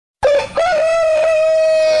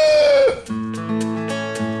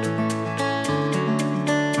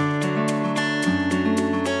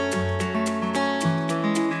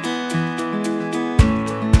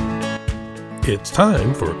It's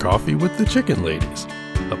time for Coffee with the Chicken Ladies,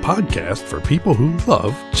 a podcast for people who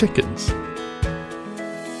love chickens.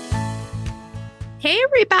 Hey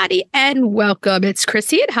everybody, and welcome. It's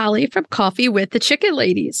Chrisie&Holly from Coffee with the Chicken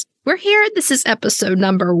Ladies. We're here. This is episode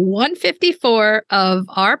number 154 of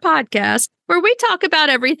our podcast, where we talk about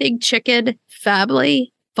everything chicken,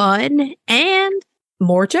 family, fun, and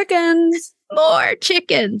more chickens. More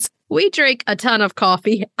chickens. We drink a ton of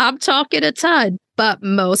coffee. I'm talking a ton. But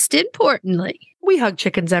most importantly, we hug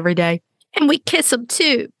chickens every day. And we kiss them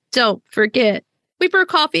too. Don't forget. We brew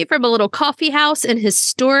coffee from a little coffee house in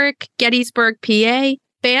historic Gettysburg, PA.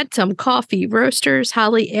 Bantam Coffee Roasters.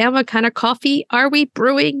 Holly, and what kind of coffee are we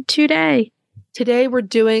brewing today? Today we're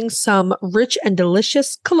doing some rich and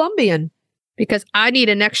delicious Colombian. Because I need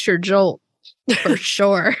an extra jolt, for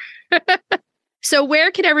sure. So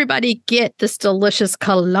where can everybody get this delicious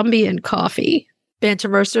Colombian coffee?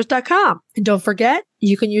 BantamRoasters.com. And don't forget,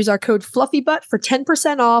 you can use our code FluffyButt for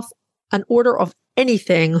 10% off an order of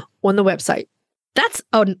anything on the website. That's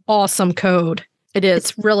an awesome code. It is.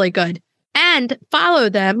 It's really good. And follow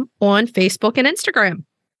them on Facebook and Instagram.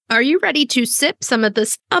 Are you ready to sip some of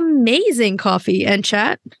this amazing coffee and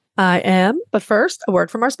chat? I am. But first, a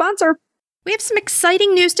word from our sponsor. We have some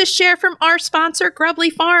exciting news to share from our sponsor,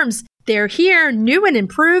 Grubbly Farms. They're here, new and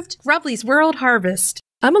improved, Grubbly's World Harvest.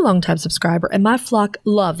 I'm a longtime subscriber, and my flock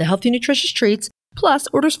love the healthy, nutritious treats, plus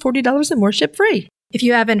orders $40 and more ship free. If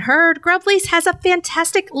you haven't heard, Grubbly's has a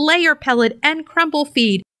fantastic layer pellet and crumble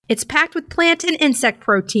feed. It's packed with plant and insect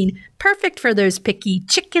protein, perfect for those picky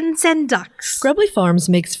chickens and ducks. Grubbly Farms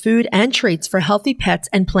makes food and treats for healthy pets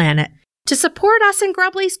and planet. To support us in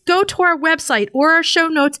Grubbly's, go to our website or our show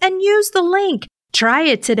notes and use the link. Try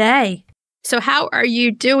it today. So how are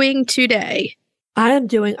you doing today? I am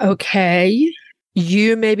doing okay.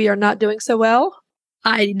 You maybe are not doing so well.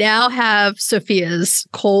 I now have Sophia's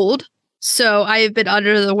cold, so I have been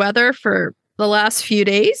under the weather for the last few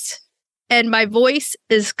days, and my voice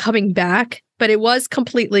is coming back, but it was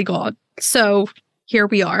completely gone. So here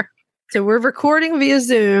we are. So we're recording via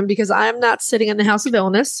Zoom because I am not sitting in the house of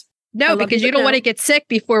illness. No, because you don't want to get sick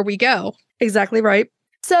before we go. Exactly right.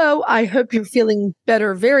 So I hope you're feeling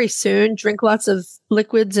better very soon. Drink lots of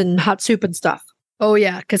liquids and hot soup and stuff. Oh,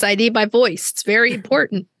 yeah, because I need my voice. It's very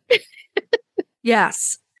important.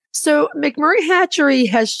 Yes. So McMurray Hatchery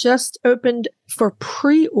has just opened for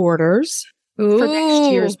pre-orders for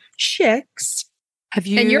next year's chicks. Have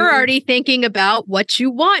you? And you're already thinking about what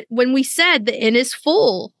you want when we said the inn is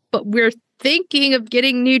full, but we're thinking of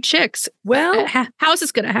getting new chicks. Well, how's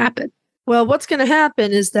this going to happen? Well, what's going to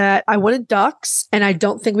happen is that I wanted ducks, and I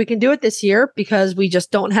don't think we can do it this year because we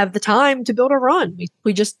just don't have the time to build a run.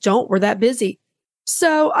 We just don't. We're that busy.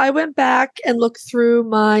 So I went back and looked through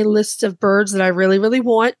my list of birds that I really, really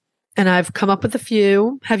want, and I've come up with a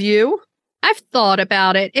few. Have you? I've thought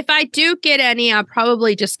about it. If I do get any, I'll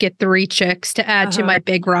probably just get 3 chicks to add to my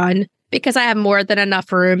big run because I have more than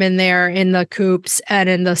enough room in there in the coops and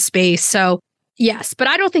in the space. So yes, but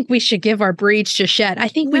I don't think we should give our breeds just yet. I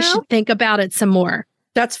think we should think about it some more.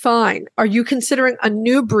 That's fine. Are you considering a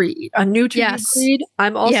new breed, a new to me breed?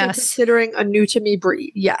 I'm also considering a new to me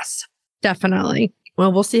breed. Yes. Definitely.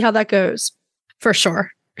 Well, we'll see how that goes. For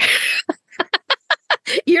sure.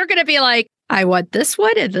 You're going to be like, I want this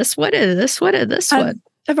one and this one and this one and this one.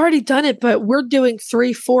 I've already done it, but we're doing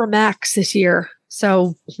 3-4 max this year.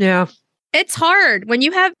 So, yeah. It's hard when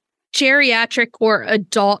you have geriatric or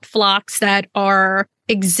adult flocks that are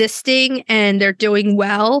existing and they're doing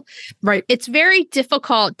well. Right. It's very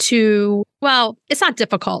difficult to, well, it's not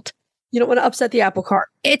difficult. You don't want to upset the apple cart.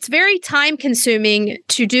 It's very time consuming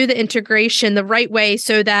to do the integration the right way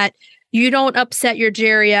so that you don't upset your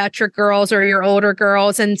geriatric girls or your older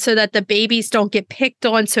girls and so that the babies don't get picked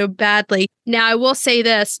on so badly. Now, I will say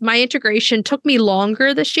this, my integration took me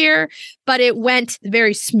longer this year, but it went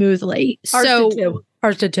very smoothly.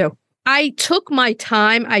 Ours did too. I took my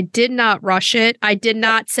time. I did not rush it. I did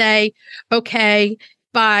not say, okay,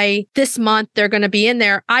 by this month, they're going to be in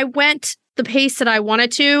there. I went the pace that I wanted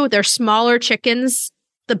to. They're smaller chickens.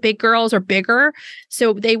 The big girls are bigger.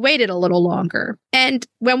 So they waited a little longer. And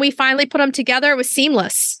when we finally put them together, it was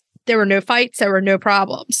seamless. There were no fights. There were no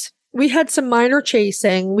problems. We had some minor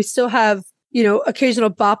chasing. We still have,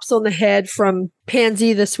 occasional bops on the head from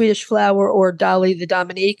Pansy, the Swedish flower, or Dolly, the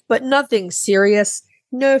Dominique, but nothing serious.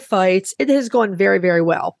 No fights. It has gone very, very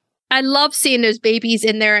well. I love seeing those babies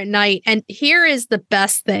in there at night. And here is the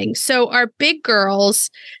best thing. So our big girls,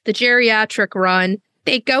 the geriatric run,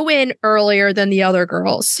 they go in earlier than the other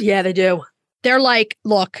girls. Yeah, they do. They're like,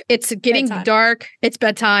 look, it's getting dark. It's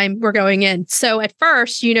bedtime. We're going in. So at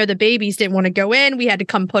first, the babies didn't want to go in. We had to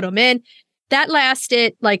come put them in. that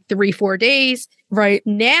lasted like 3-4 days. Right.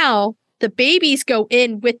 Now the babies go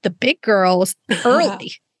in with the big girls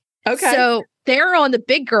early. Okay. So they're on the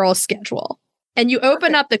big girl schedule. And you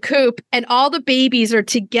open up the coop and all the babies are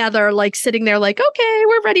together, like sitting there like, okay,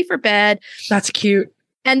 we're ready for bed. That's cute.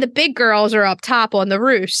 And the big girls are up top on the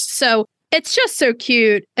roost. So it's just so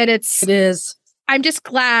cute. And It is. I'm just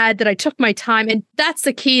glad that I took my time. And that's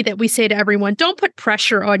the key that we say to everyone. Don't put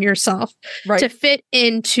pressure on yourself to fit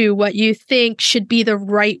into what you think should be the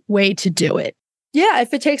right way to do it. Yeah,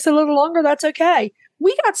 if it takes a little longer, that's okay.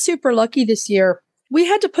 We got super lucky this year. We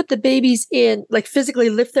had to put the babies in, like physically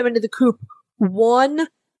lift them into the coop one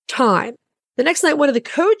time. The next night, one of the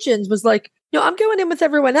Cogins was like, no, I'm going in with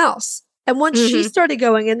everyone else. And once she started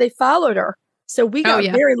going in, they followed her. So we got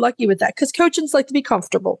very lucky with that because Cogins like to be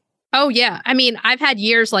comfortable. Oh, yeah. I mean, I've had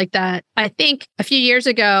years like that. I think a few years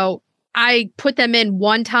ago, I put them in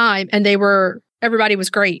one time and everybody was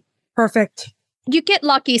great. Perfect. You get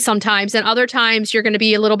lucky sometimes, and other times you're going to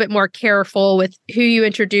be a little bit more careful with who you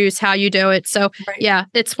introduce, how you do it. So yeah,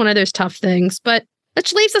 it's one of those tough things. But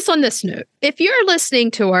which leaves us on this note. If you're listening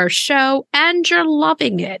to our show and you're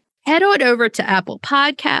loving it, head on over to Apple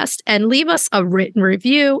Podcast and leave us a written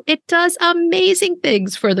review. It does amazing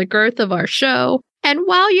things for the growth of our show. And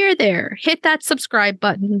while you're there, hit that subscribe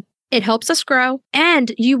button. It helps us grow,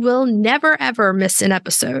 and you will never, ever miss an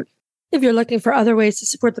episode. If you're looking for other ways to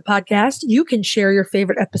support the podcast, you can share your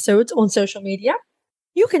favorite episodes on social media.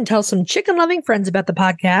 You can tell some chicken-loving friends about the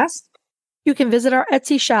podcast. You can visit our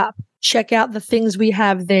Etsy shop. Check out the things we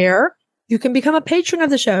have there. You can become a patron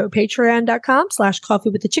of the show,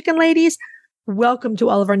 patreon.com/coffeewiththechickenladies. Welcome to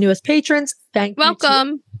all of our newest patrons. Thank you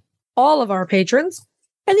to all of our patrons.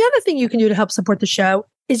 And the other thing you can do to help support the show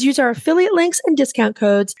is use our affiliate links and discount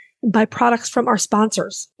codes and buy products from our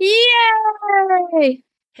sponsors. Yay!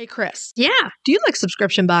 Hey, Chris. Yeah. Do you like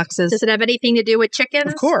subscription boxes? Does it have anything to do with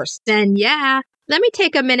chickens? Of course. Then yeah. Let me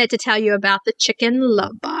take a minute to tell you about the Chicken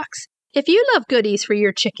Love Box. If you love goodies for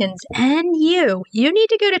your chickens and you need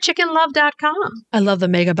to go to chickenlove.com. I love the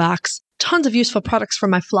mega box. Tons of useful products for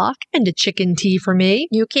my flock and a chicken tea for me.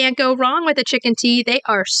 You can't go wrong with a chicken tea. They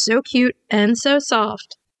are so cute and so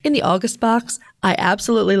soft. In the August box, I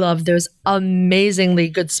absolutely love those amazingly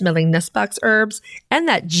good-smelling nest box herbs and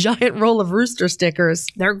that giant roll of rooster stickers.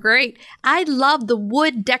 They're great. I love the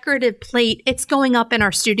wood decorative plate. It's going up in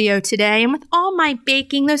our studio today. And with all my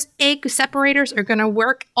baking, those egg separators are going to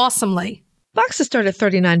work awesomely. Boxes start at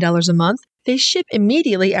 $39 a month. They ship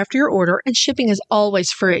immediately after your order, and shipping is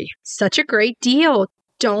always free. Such a great deal.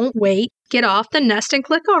 Don't wait. Get off the nest and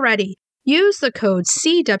click already. Use the code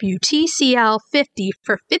CWTCL50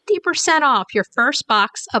 for 50% off your first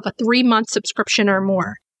box of a 3-month subscription or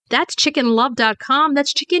more. That's chickenlove.com.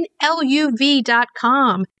 That's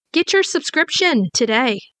chickenluv.com. Get your subscription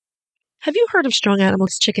today. Have you heard of Strong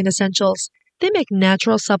Animals Chicken Essentials? They make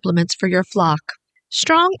natural supplements for your flock.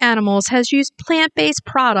 Strong Animals has used plant-based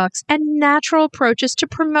products and natural approaches to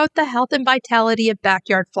promote the health and vitality of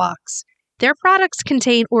backyard flocks. Their products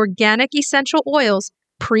contain organic essential oils,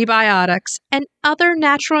 prebiotics, and other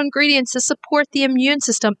natural ingredients to support the immune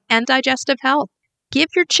system and digestive health. Give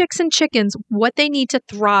your chicks and chickens what they need to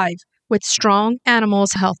thrive with Strong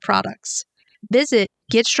Animals health products. Visit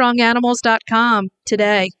getstronganimals.com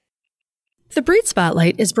today. The Breed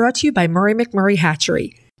Spotlight is brought to you by McMurray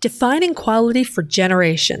Hatchery, defining quality for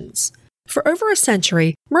generations. For over a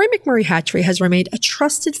century, McMurray Hatchery has remained a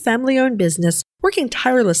trusted family-owned business working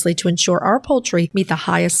tirelessly to ensure our poultry meet the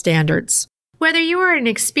highest standards. Whether you are an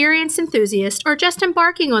experienced enthusiast or just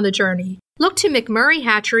embarking on the journey, look to McMurray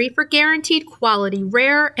Hatchery for guaranteed quality,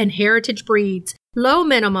 rare and heritage breeds, low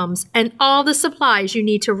minimums, and all the supplies you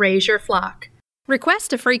need to raise your flock.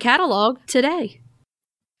 Request a free catalog today.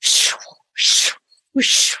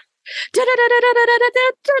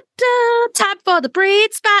 Time for the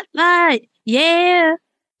Breed Spotlight. Yeah.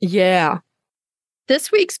 Yeah.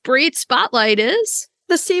 This week's Breed Spotlight is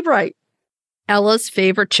the Sebright. Ella's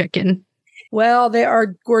favorite chicken. Well, they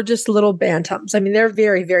are gorgeous little bantams. I mean, they're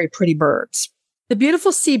very, very pretty birds. The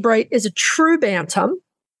beautiful Sebright is a true bantam.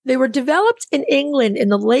 They were developed in England in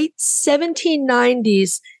the late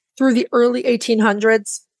 1790s through the early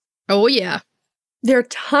 1800s. Oh, yeah. They're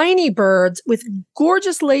tiny birds with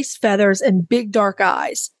gorgeous lace feathers and big dark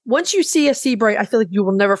eyes. Once you see a Sebright, I feel like you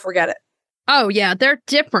will never forget it. Oh, yeah. They're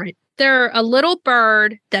different. They're a little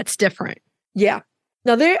bird that's different. Yeah.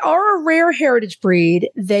 Now, they are a rare heritage breed.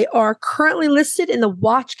 They are currently listed in the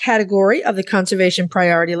watch category of the Conservation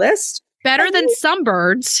Priority List. Better than some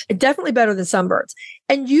birds. Definitely better than some birds.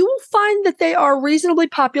 And you will find that they are reasonably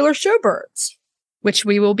popular show birds. Which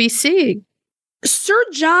we will be seeing. Sir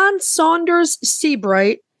John Saunders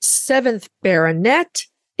Sebright 7th Baronet,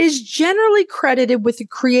 is generally credited with the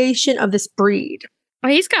creation of this breed. Oh,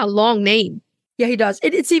 he's got a long name. Yeah, he does.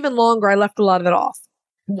 It's even longer. I left a lot of it off.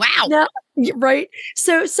 Wow. Now, right.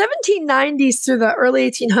 So 1790s through the early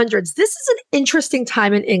 1800s, this is an interesting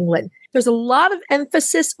time in England. There's a lot of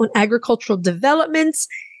emphasis on agricultural developments.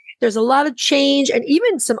 There's a lot of change and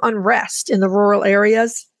even some unrest in the rural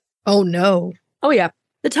areas. Oh, no. Oh, yeah.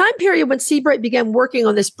 The time period when Sebright began working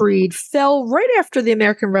on this breed fell right after the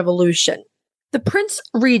American Revolution. The Prince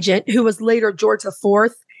Regent, who was later George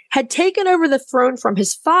IV, had taken over the throne from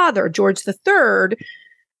his father, George III,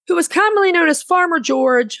 who was commonly known as Farmer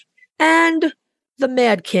George and the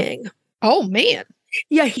Mad King. Oh, man.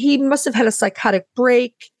 Yeah, he must have had a psychotic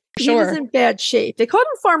break. Sure. He was in bad shape. They called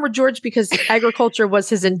him Farmer George because agriculture was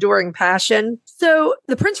his enduring passion. So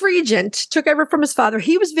the Prince Regent took over from his father.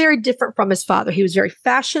 He was very different from his father. He was very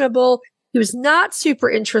fashionable. He was not super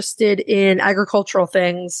interested in agricultural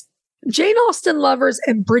things. Jane Austen lovers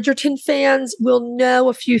and Bridgerton fans will know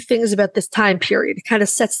a few things about this time period. It kind of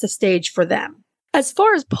sets the stage for them. As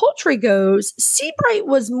far as poultry goes, Sebright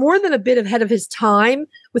was more than a bit ahead of his time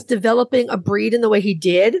with developing a breed in the way he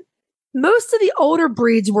did. Most of the older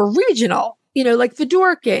breeds were regional, like the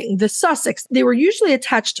Dorking, the Sussex. They were usually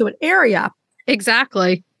attached to an area.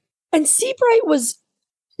 Exactly. And Sebright was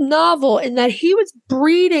novel in that he was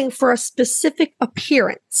breeding for a specific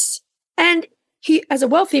appearance. And he, as a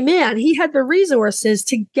wealthy man, he had the resources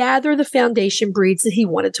to gather the foundation breeds that he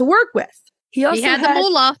wanted to work with. He also had the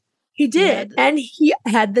moolah. He did. And he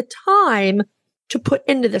had the time to put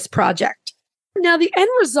into this project. Now, the end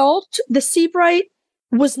result, the Sebright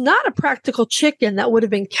was not a practical chicken that would have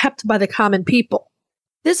been kept by the common people.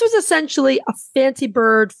 This was essentially a fancy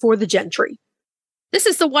bird for the gentry. This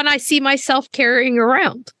is the one I see myself carrying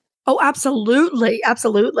around. Oh, absolutely.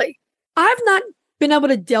 Absolutely. I've not been able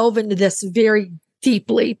to delve into this very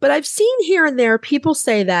deeply, but I've seen here and there people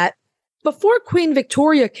say that before Queen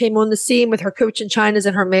Victoria came on the scene with her Cochin Chinas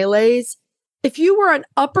and her Malays, if you were an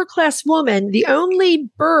upper class woman, the only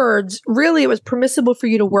birds really it was permissible for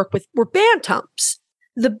you to work with were Bantams.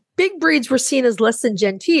 The big breeds were seen as less than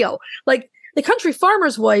genteel. Like the country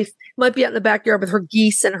farmer's wife might be out in the backyard with her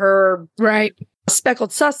geese and her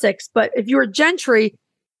speckled Sussex, but if you were gentry,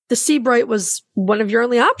 the Sebright was one of your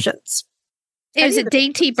only options. It was a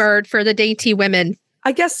dainty bird for the dainty women.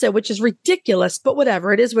 I guess so, which is ridiculous, but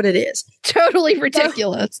whatever. It is what it is. Totally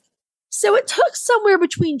ridiculous. So it took somewhere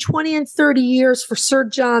between 20 and 30 years for Sir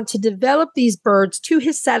John to develop these birds to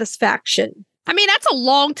his satisfaction. I mean, that's a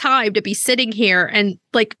long time to be sitting here and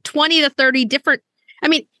like 20 to 30 different. I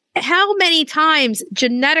mean, how many times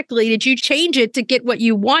genetically did you change it to get what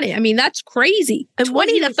you wanted? I mean, that's crazy. And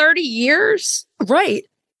 20 to 30 years? Right.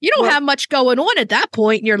 You don't have much going on at that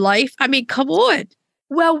point in your life. I mean, come on.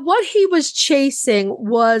 Well, what he was chasing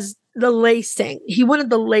was the lacing. He wanted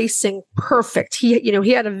the lacing perfect. He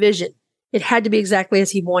had a vision. It had to be exactly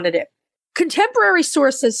as he wanted it. Contemporary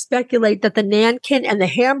sources speculate that the Nankin and the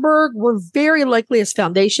Hamburg were very likely as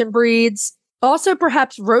foundation breeds. Also,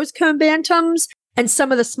 perhaps rose-comb bantams and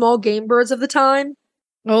some of the small game birds of the time.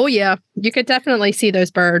 Oh, yeah. You could definitely see those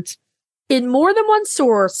birds. In more than one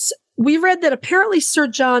source, we read that apparently Sir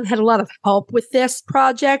John had a lot of help with this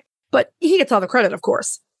project, but he gets all the credit, of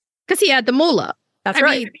course. Because he had the moolah. That's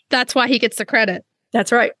right. I mean, that's why he gets the credit.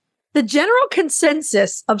 That's right. The general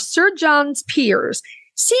consensus of Sir John's peers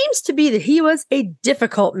seems to be that he was a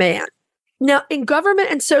difficult man. Now, in government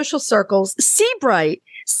and social circles, Sebright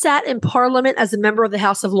sat in Parliament as a member of the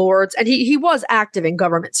House of Lords, and he was active in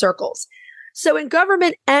government circles. So in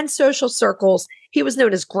government and social circles, he was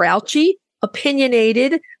known as grouchy,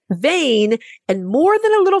 opinionated, vain, and more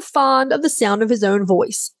than a little fond of the sound of his own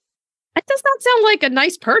voice. That does not sound like a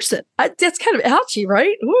nice person. That's kind of ouchy,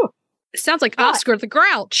 right? Ooh. It sounds like Oscar the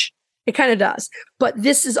Grouch. It kind of does. But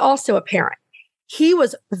this is also apparent. He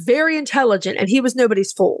was very intelligent and he was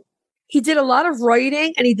nobody's fool. He did a lot of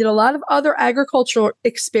writing and he did a lot of other agricultural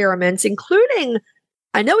experiments, including,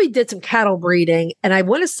 I know he did some cattle breeding, and I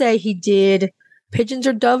want to say he did pigeons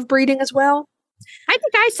or dove breeding as well. I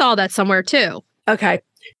think I saw that somewhere too. Okay.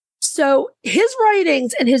 So his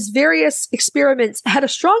writings and his various experiments had a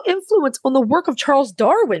strong influence on the work of Charles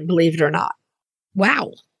Darwin, believe it or not.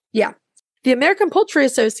 Wow. Yeah. The American Poultry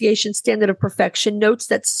Association Standard of Perfection notes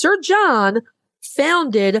that Sir John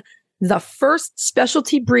founded the first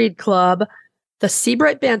specialty breed club, the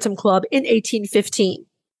Sebright Bantam Club, in 1815.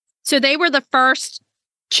 So they were the first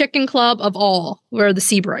chicken club of all, were the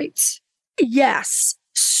Sebrights. Yes.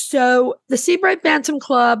 So the Sebright Bantam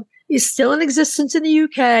Club is still in existence in the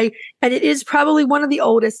UK, and it is probably one of the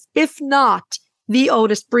oldest, if not the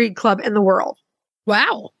oldest breed club in the world.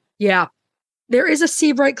 Wow. Yeah. There is a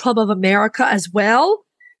Sebright Club of America as well.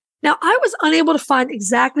 Now, I was unable to find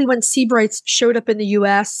exactly when Sebrights showed up in the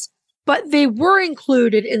US, but they were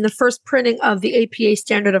included in the first printing of the APA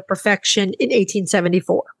Standard of Perfection in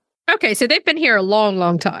 1874. Okay, so they've been here a long,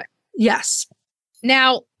 long time. Yes.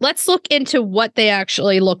 Now, let's look into what they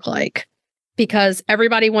actually look like, because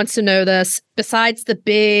everybody wants to know this. Besides the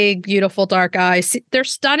big, beautiful dark eyes, they're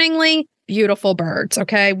stunningly beautiful birds,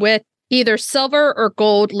 okay, with either silver or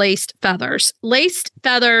gold laced feathers. Laced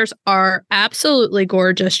feathers are absolutely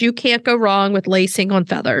gorgeous. You can't go wrong with lacing on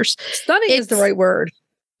feathers. Stunning is the right word.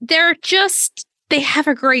 They have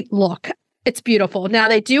a great look. It's beautiful. Now,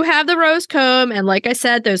 they do have the rose comb, and like I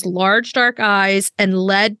said, those large dark eyes and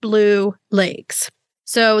lead blue legs.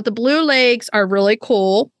 So the blue legs are really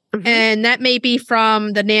cool, and that may be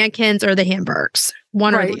from the Nankins or the Hamburgs,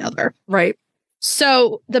 one or the other. Right.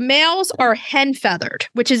 So the males are hen feathered,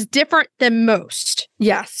 which is different than most.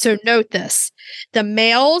 Yes. So note this. The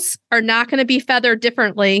males are not going to be feathered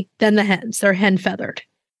differently than the hens. They're hen feathered.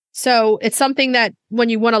 So it's something that when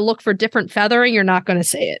you want to look for different feathering, you're not going to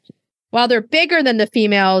see it. While they're bigger than the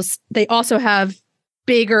females, they also have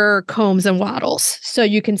bigger combs and wattles. So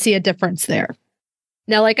you can see a difference there.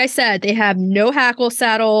 Now, like I said, they have no hackle,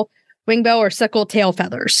 saddle, wingbow, or sickle tail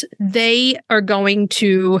feathers. They are going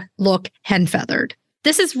to look hen feathered.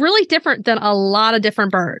 This is really different than a lot of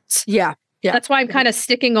different birds. Yeah. Yeah. That's why I'm kind of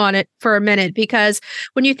sticking on it for a minute, because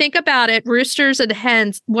when you think about it, roosters and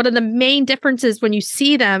hens, one of the main differences when you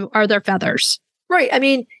see them are their feathers. Right. I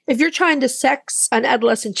mean, if you're trying to sex an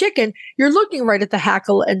adolescent chicken, you're looking right at the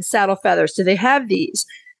hackle and saddle feathers. Do they have these?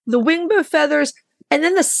 The wingbow feathers, and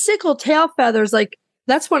then the sickle tail feathers, like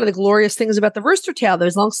that's one of the glorious things about the rooster tail,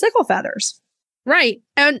 those long sickle feathers. Right.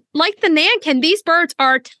 And like the Nankin, these birds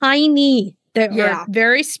are tiny. They're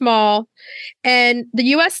very small. And the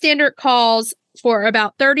U.S. standard calls for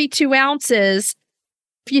about 32 ounces.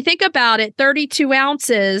 If you think about it, 32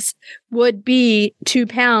 ounces would be 2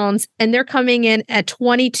 pounds, and they're coming in at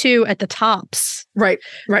 22 at the tops. Right,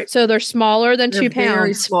 right. So they're smaller than 2 pounds.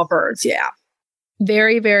 Very small birds, yeah.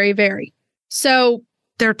 Very, very, very. So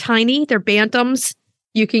they're tiny. They're bantams.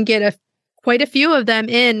 You can get quite a few of them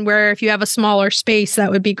in where if you have a smaller space,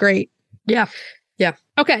 that would be great. Yeah, yeah.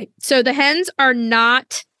 Okay, so the hens are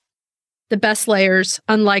not the best layers,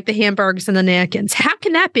 unlike the Hamburgs and the Nankins. How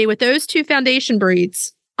can that be with those two foundation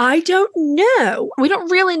breeds? I don't know. We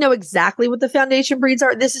don't really know exactly what the foundation breeds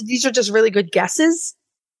are. These are just really good guesses.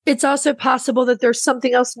 It's also possible that there's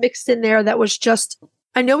something else mixed in there that was just,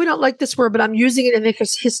 I know we don't like this word, but I'm using it in the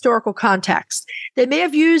historical context. They may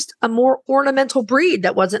have used a more ornamental breed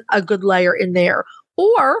that wasn't a good layer in there.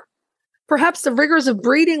 Or perhaps the rigors of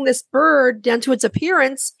breeding this bird down to its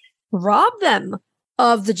appearance robbed them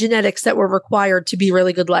of the genetics that were required to be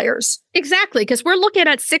really good layers. Exactly, because we're looking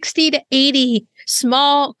at 60 to 80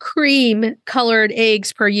 small cream colored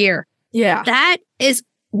eggs per year. Yeah. That is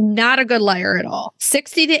not a good layer at all.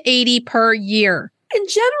 60 to 80 per year. In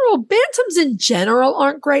general, bantams in general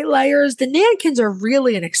aren't great layers. The Nankins are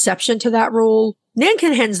really an exception to that rule.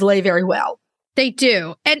 Nankin hens lay very well. They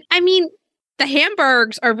do. And I mean, the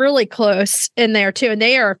Hamburgs are really close in there too, and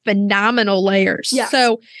they are phenomenal layers. Yes.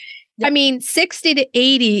 So, I mean, 60 to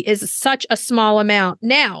 80 is such a small amount.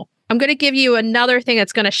 Now, I'm going to give you another thing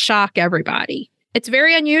that's going to shock everybody. It's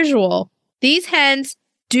very unusual. These hens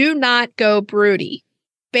do not go broody.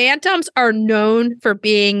 Bantams are known for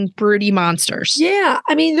being broody monsters. Yeah.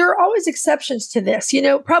 I mean, there are always exceptions to this. You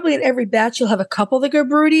know, probably in every batch, you'll have a couple that go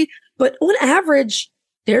broody, but on average,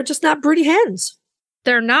 they're just not broody hens.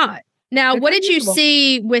 They're not. Now, what did you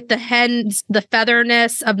see with the hens? The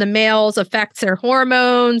featherness of the males affects their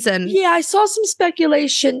hormones and... Yeah, I saw some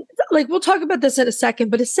speculation. Like, we'll talk about this in a second,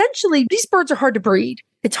 but essentially, these birds are hard to breed.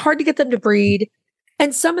 It's hard to get them to breed.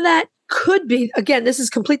 And some of that could be, again, this is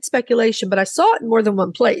complete speculation, but I saw it in more than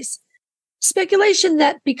one place. Speculation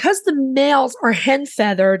that because the males are hen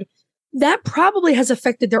feathered, that probably has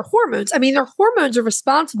affected their hormones. I mean, their hormones are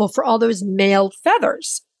responsible for all those male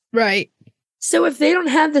feathers. Right. So if they don't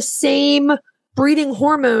have the same breeding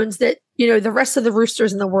hormones that, you know, the rest of the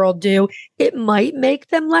roosters in the world do, it might make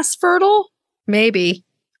them less fertile. Maybe.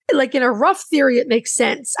 Like in a rough theory, it makes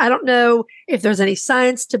sense. I don't know if there's any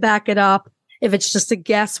science to back it up, if it's just a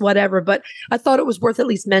guess, whatever, but I thought it was worth at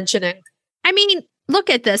least mentioning. I mean,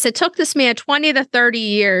 look at this. It took this man 20 to 30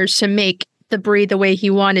 years to make the breed the way he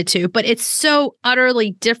wanted to, but it's so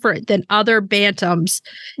utterly different than other bantams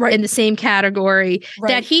in the same category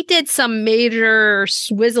that he did some major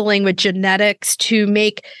swizzling with genetics to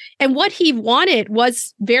make, and what he wanted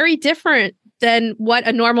was very different than what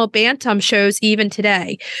a normal Bantam shows even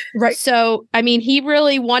today. Right. So, I mean, he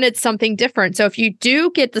really wanted something different. So if you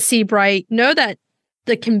do get the Sebright, know that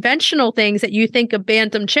the conventional things that you think of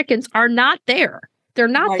Bantam chickens are not there. They're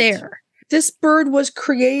not there. This bird was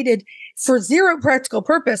created for zero practical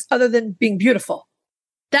purpose other than being beautiful.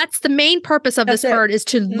 That's the main purpose of this bird, is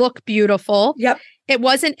to look beautiful. Yep. It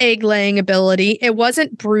wasn't egg laying ability. It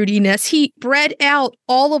wasn't broodiness. He bred out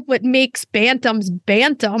all of what makes Bantams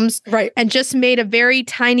Bantams, right, and just made a very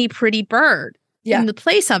tiny, pretty bird in the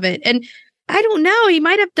place of it. And I don't know, he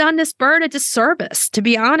might have done this bird a disservice, to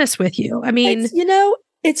be honest with you. I mean,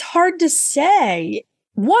 it's hard to say.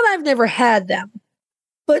 One, I've never had them.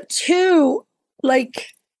 But two, like,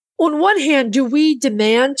 on one hand, do we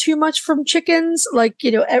demand too much from chickens? Like,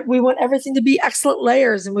 we want everything to be excellent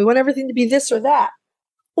layers and we want everything to be this or that.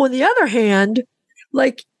 On the other hand,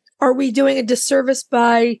 like, are we doing a disservice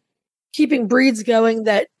by keeping breeds going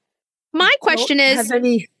that my question is,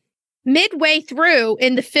 midway through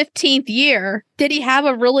in the 15th year, did he have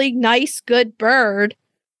a really nice, good bird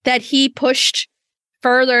that he pushed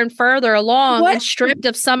further and further along and stripped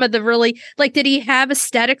of some of the really, like, did he have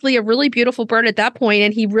aesthetically a really beautiful bird at that point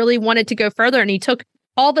and he really wanted to go further and he took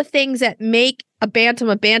all the things that make a Bantam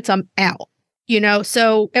out,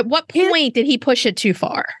 So at what point did he push it too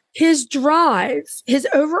far? His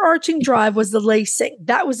overarching drive was the lacing.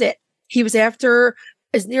 That was it. He was after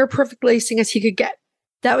as near perfect lacing as he could get.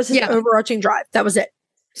 That was his overarching drive. That was it.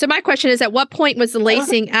 So my question is, at what point was the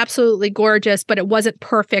lacing absolutely gorgeous, but it wasn't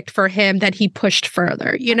perfect for him that he pushed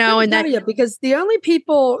further, because the only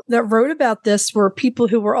people that wrote about this were people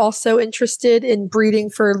who were also interested in breeding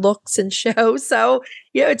for looks and show. So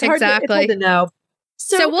it's hard to know.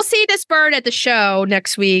 So we'll see this bird at the show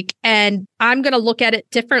next week, and I'm going to look at it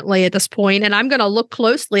differently at this point, and I'm going to look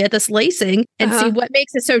closely at this lacing and see what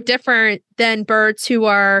makes it so different than birds who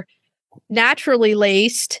are naturally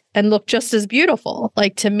laced and look just as beautiful.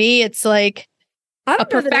 Like, to me, it's like a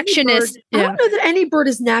perfectionist. I don't know that any bird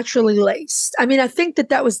is naturally laced. I mean, I think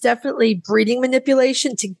that was definitely breeding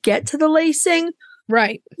manipulation to get to the lacing.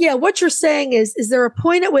 Right. Yeah. What you're saying is there a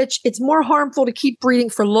point at which it's more harmful to keep breeding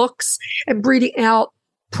for looks and breeding out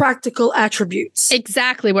practical attributes?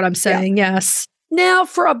 Exactly what I'm saying. Yeah. Yes. Now,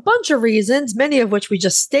 for a bunch of reasons, many of which we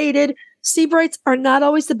just stated, Sebrights are not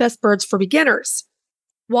always the best birds for beginners.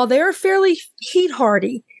 While they are fairly heat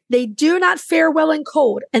hardy, they do not fare well in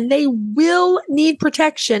cold, and they will need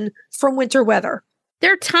protection from winter weather.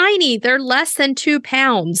 They're tiny. They're less than 2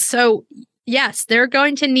 pounds. So yes, they're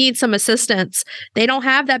going to need some assistance. They don't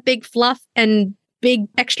have that big fluff and big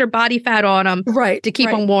extra body fat on them to keep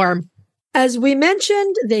them warm. As we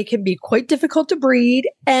mentioned, they can be quite difficult to breed,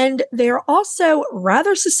 and they're also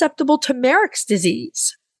rather susceptible to Marek's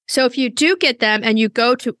disease. So if you do get them and you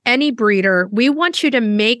go to any breeder, we want you to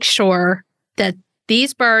make sure that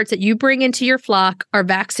these birds that you bring into your flock are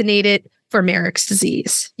vaccinated for Marek's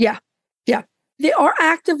disease. Yeah. Yeah. They are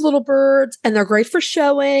active little birds, and they're great for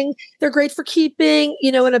showing. They're great for keeping,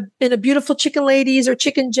 in a beautiful chicken ladies or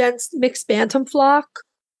chicken gents mixed bantam flock.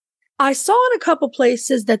 I saw in a couple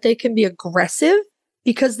places that they can be aggressive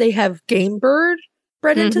because they have game bird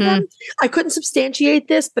bred into them. I couldn't substantiate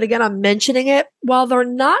this, but again, I'm mentioning it. While they're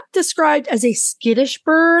not described as a skittish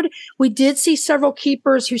bird, we did see several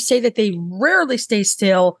keepers who say that they rarely stay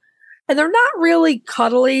still, and they're not really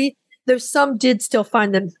cuddly, though some did still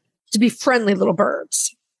find them to be friendly little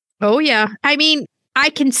birds. Oh, yeah. I mean, I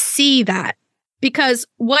can see that, because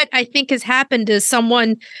what I think has happened is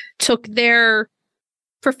someone took their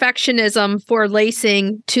perfectionism for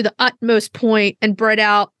lacing to the utmost point and bred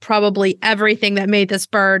out probably everything that made this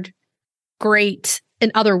bird great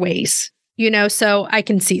in other ways, so I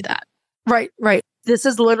can see that. Right. This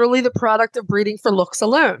is literally the product of breeding for looks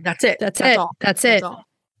alone. That's it. That's all. That's it. All.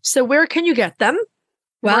 So where can you get them?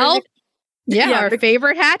 Well, our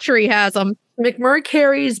favorite hatchery has them. McMurray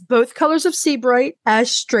carries both colors of Sebright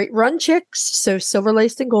as straight run chicks, so silver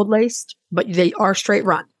laced and gold laced, but they are straight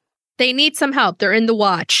run. They need some help. They're in the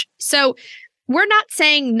watch. So we're not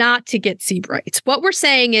saying not to get Sebrights. What we're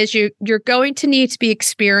saying is you're going to need to be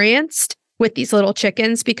experienced with these little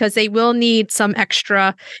chickens, because they will need some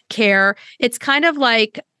extra care. It's kind of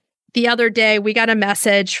like the other day we got a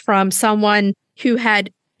message from someone who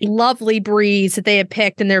had lovely breeds that they had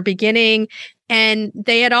picked in their beginning, and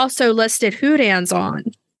they had also listed Houdans on.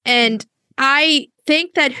 And I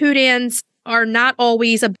think that Houdans are not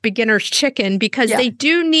always a beginner's chicken, because they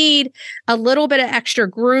do need a little bit of extra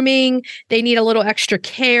grooming. They need a little extra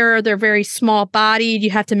care. They're very small bodied. You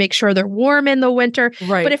have to make sure they're warm in the winter.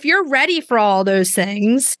 Right. But if you're ready for all those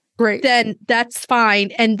things, then that's fine.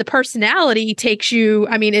 And the personality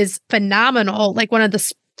is phenomenal. Like one of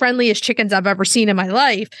the friendliest chickens I've ever seen in my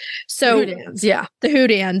life. So Houdans, yeah. the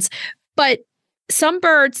Houdans. But some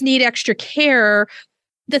birds need extra care.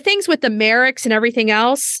 The things with the Merricks and everything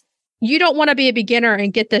else, you don't want to be a beginner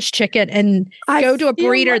and get this chicken and go to a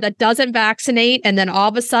breeder that doesn't vaccinate. And then all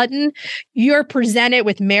of a sudden you're presented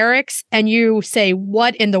with Merricks and you say,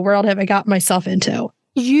 what in the world have I got myself into?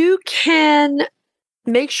 You can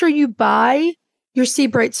make sure you buy your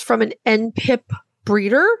Sebrights from an NPIP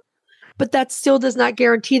breeder, but that still does not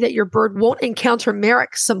guarantee that your bird won't encounter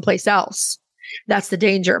Merricks someplace else. That's the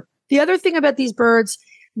danger. The other thing about these birds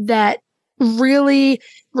that really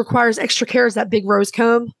requires extra care is that big rose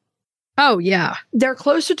comb. Oh, yeah. They're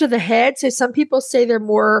closer to the head. So some people say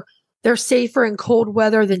they're safer in cold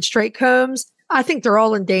weather than straight combs. I think they're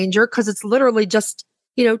all in danger because it's literally just,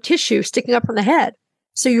 tissue sticking up from the head.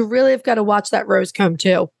 So you really have got to watch that rose comb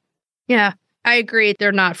too. Yeah, I agree.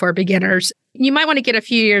 They're not for beginners. You might want to get a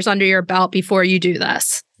few years under your belt before you do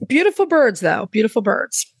this. Beautiful birds, though. Beautiful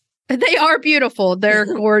birds. They are beautiful. They're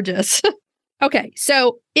gorgeous. Okay,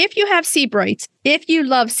 so if you have Sebrights, if you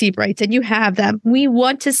love Sebrights and you have them, we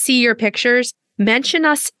want to see your pictures. Mention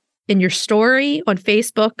us in your story on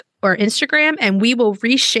Facebook or Instagram, and we will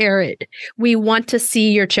reshare it. We want to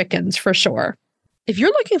see your chickens for sure. If you're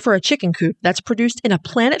looking for a chicken coop that's produced in a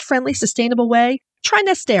planet-friendly, sustainable way, try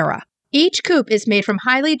Nestera. Each coop is made from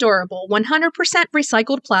highly durable, 100%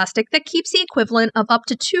 recycled plastic that keeps the equivalent of up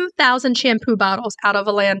to 2,000 shampoo bottles out of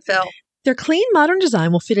a landfill. Their clean, modern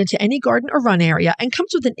design will fit into any garden or run area and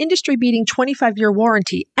comes with an industry-beating 25-year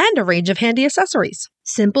warranty and a range of handy accessories.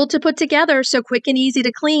 Simple to put together, so quick and easy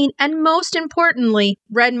to clean, and most importantly,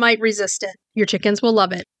 red mite resistant. Your chickens will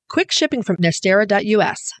love it. Quick shipping from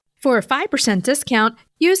Nestera.us. For a 5% discount,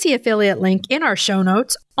 use the affiliate link in our show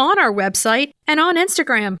notes, on our website, and on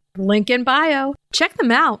Instagram. Link in bio. Check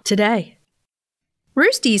them out today.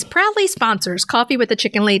 Roosty's proudly sponsors Coffee with the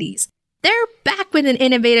Chicken Ladies. They're back with an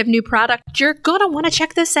innovative new product. You're going to want to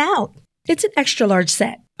check this out. It's an extra large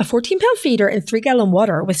set, a 14-pound feeder and 3-gallon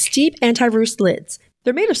water with steep anti-roost lids.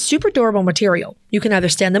 They're made of super durable material. You can either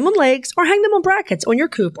stand them on legs or hang them on brackets on your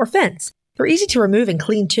coop or fence. They're easy to remove and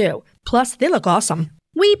clean too. Plus, they look awesome.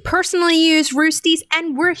 We personally use Roosties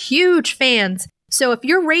and we're huge fans. So if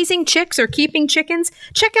you're raising chicks or keeping chickens,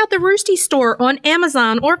 check out the Roosty store on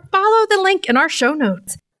Amazon or follow the link in our show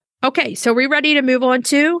notes. Okay, so we ready to move on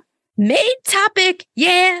to main topic?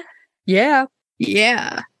 Yeah. Yeah.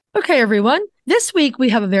 Yeah. Okay, everyone. This week we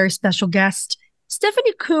have a very special guest.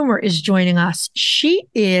 Stephanie Coomber is joining us. She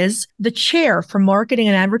is the chair for marketing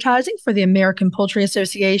and advertising for the American Poultry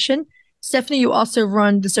Association. Stephanie, you also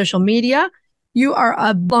run the social media. You are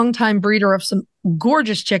a longtime breeder of some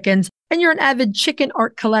gorgeous chickens, and you're an avid chicken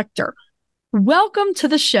art collector. Welcome to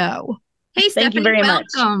the show. Hey, Stephanie, thank you very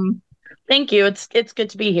welcome. much. Thank you. It's good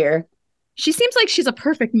to be here. She seems like she's a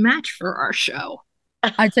perfect match for our show.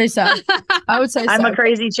 I'd say so. I would say I'm a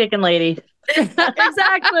crazy chicken lady.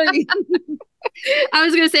 Exactly. I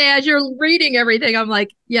was going to say, as you're reading everything, I'm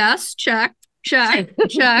like, yes, check. And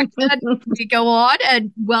we go on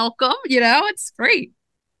and welcome, it's great.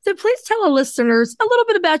 So please tell our listeners a little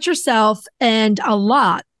bit about yourself and a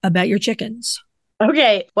lot about your chickens.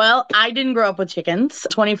 Okay. Well, I didn't grow up with chickens.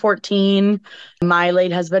 2014, my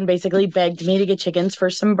late husband basically begged me to get chickens for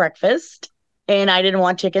some breakfast. And I didn't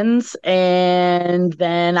want chickens. And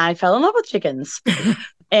then I fell in love with chickens.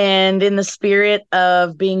 And in the spirit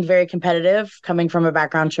of being very competitive, coming from a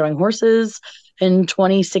background showing horses, in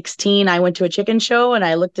 2016, I went to a chicken show and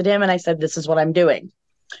I looked at him and I said, this is what I'm doing.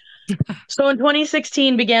 So in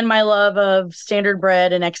 2016 began my love of standard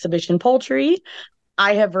bred and exhibition poultry.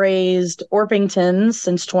 I have raised Orpingtons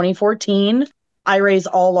since 2014. I raise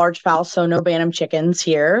all large fowl, so no Bantam chickens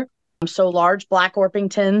here. So large black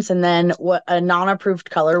Orpingtons, and then a non-approved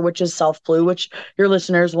color, which is self-blue, which your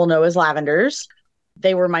listeners will know as lavenders.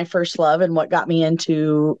 They were my first love and what got me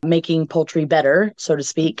into making poultry better, so to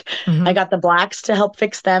speak. Mm-hmm. I got the blacks to help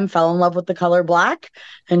fix them, fell in love with the color black.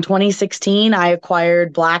 In 2016, I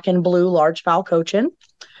acquired black and blue large fowl Cochin.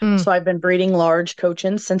 So I've been breeding large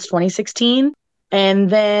Cochins since 2016. And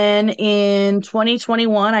then in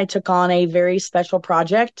 2021, I took on a very special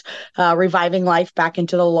project, reviving life back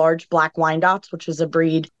into the large black Wyandottes, which is a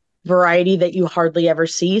breed variety that you hardly ever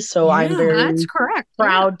see. So I'm very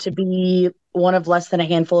proud to be one of less than a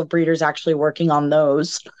handful of breeders actually working on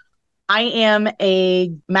those. I am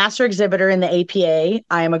a master exhibitor in the APA.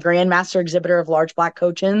 I am a grandmaster exhibitor of large black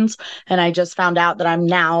Cochins, and I just found out that I'm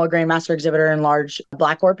now a grandmaster exhibitor in large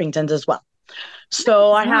black Orpingtons as well.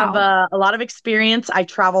 So I have a lot of experience. I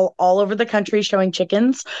travel all over the country showing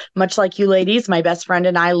chickens, much like you ladies. My best friend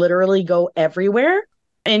and I literally go everywhere.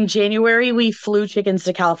 In January, we flew chickens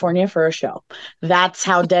to California for a show. That's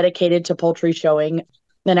how dedicated to poultry showing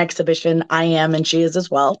an exhibition I am, and she is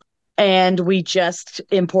as well. And we just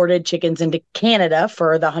imported chickens into Canada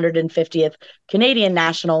for the 150th Canadian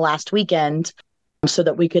National last weekend so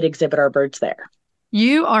that we could exhibit our birds there.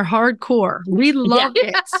 You are hardcore. We love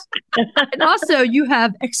it. And also, you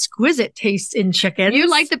have exquisite taste in chickens. You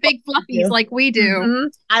like the big fluffies like we do. Mm-hmm.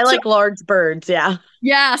 I like large birds, yeah.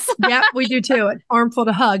 Yes. Yep, we do too. An armful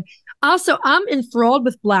to hug. Also, I'm enthralled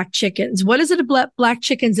with black chickens. What is it about black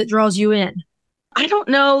chickens that draws you in? I don't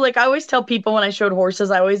know. Like I always tell people when I showed horses,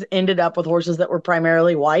 I always ended up with horses that were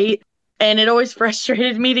primarily white. And it always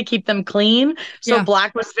frustrated me to keep them clean. So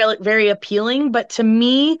black was very appealing. But to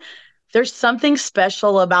me, there's something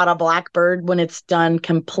special about a black bird when it's done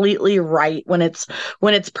completely right, when it's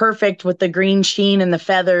perfect with the green sheen and the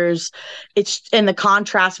feathers, it's and the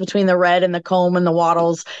contrast between the red and the comb and the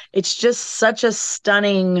wattles. It's just such a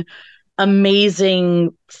stunning, amazing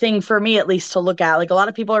thing for me, at least, to look at. Like a lot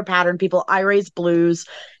of people are pattern people. I raise blues,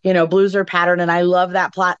 blues are pattern, and I love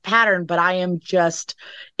that pattern, but I am just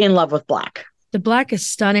in love with black. The black is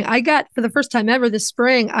stunning. I got, for the first time ever this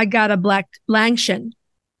spring, I got a black Langshan.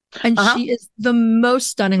 And she is the most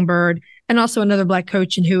stunning bird. And also another black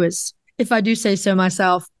Cochin who is, if I do say so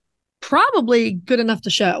myself, probably good enough to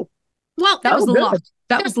show. Well, that was luck.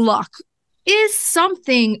 That was luck. Is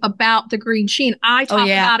something about the green sheen. I talk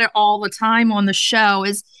about it all the time on the show,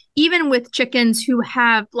 is even with chickens who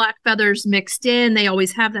have black feathers mixed in, they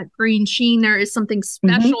always have that green sheen. There is something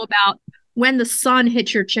special about when the sun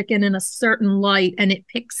hits your chicken in a certain light and it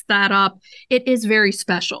picks that up. It is very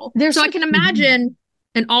special. So I can imagine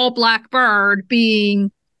an all black bird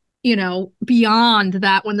being, beyond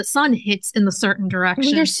that when the sun hits in the certain direction. I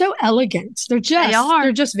mean, they're so elegant. They're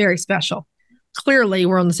just very special. Clearly,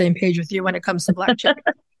 we're on the same page with you when it comes to black chicken.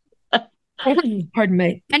 Pardon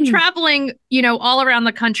me. And traveling, all around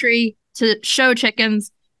the country to show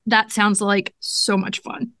chickens, that sounds like so much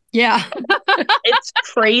fun. Yeah. It's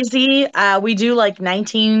crazy. We do like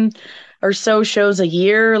 19 or so shows a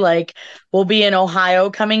year. Like we'll be in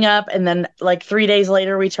Ohio coming up, and then like 3 days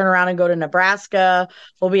later we turn around and go to Nebraska.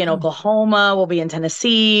 We'll be in Oklahoma. We'll be in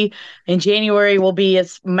Tennessee. In January we'll be in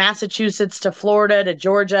Massachusetts to Florida to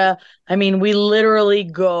Georgia. I mean, we literally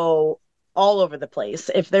go all over the place.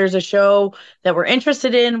 If there's a show that we're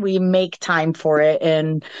interested in, we make time for it.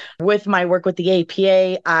 And with my work with the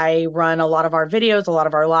APA, I run a lot of our videos, a lot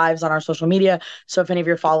of our lives on our social media. So if any of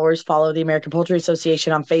your followers follow the American Poultry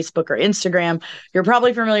Association on Facebook or Instagram, you're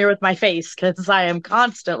probably familiar with my face because I am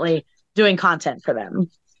constantly doing content for them.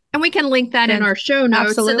 And we can link that in our show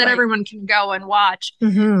notes so that everyone can go and watch. I'm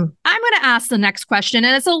going to ask the next question,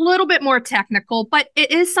 and it's a little bit more technical, but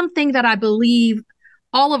it is something that I believe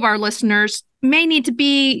all of our listeners may need to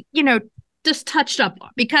be, just touched up on,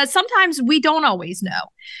 because sometimes we don't always know.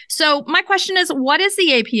 So my question is, what is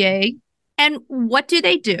the APA and what do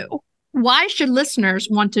they do? Why should listeners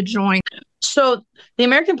want to join? So the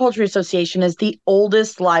American Poultry Association is the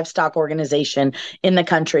oldest livestock organization in the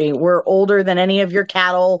country. We're older than any of your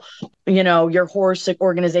cattle, your horse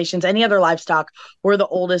organizations, any other livestock. We're the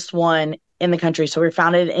oldest one in the country. So we were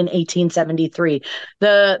founded in 1873.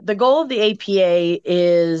 The goal of the APA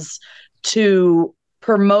is to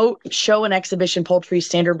promote, show, and exhibition poultry,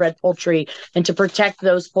 standardbred poultry, and to protect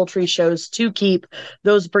those poultry shows to keep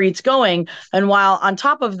those breeds going. And while on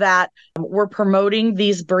top of that, we're promoting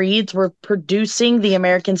these breeds, we're producing the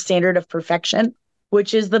American Standard of Perfection,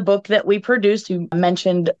 which is the book that we produced. You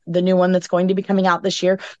mentioned the new one that's going to be coming out this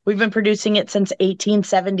year. We've been producing it since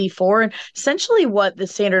 1874. And essentially what the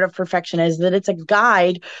Standard of Perfection is, that it's a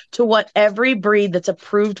guide to what every breed that's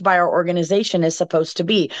approved by our organization is supposed to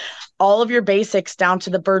be. All of your basics down to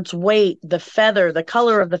the bird's weight, the feather, the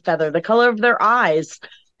color of the feather, the color of their eyes,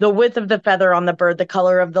 the width of the feather on the bird, the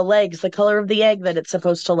color of the legs, the color of the egg that it's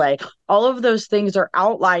supposed to lay. All of those things are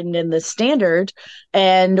outlined in the standard,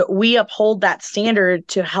 and we uphold that standard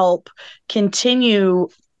to help continue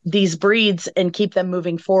these breeds and keep them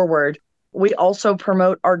moving forward. We also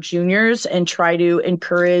promote our juniors and try to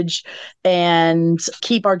encourage and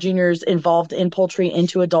keep our juniors involved in poultry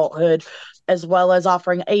into adulthood, as well as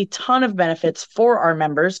offering a ton of benefits for our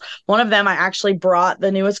members. One of them, I actually brought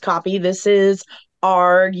the newest copy. This is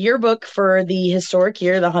our yearbook for the historic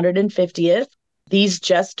year, the 150th. These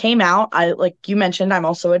just came out. Like you mentioned, I'm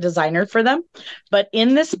also a designer for them. But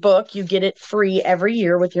in this book, you get it free every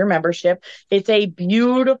year with your membership. It's a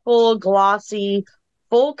beautiful, glossy,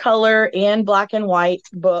 full color and black and white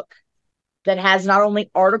book that has not only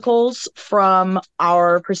articles from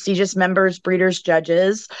our prestigious members, breeders,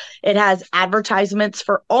 judges, it has advertisements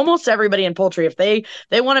for almost everybody in poultry. If they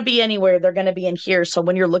want to be anywhere, they're going to be in here. So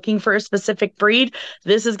when you're looking for a specific breed,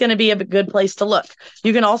 this is going to be a good place to look.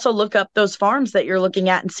 You can also look up those farms that you're looking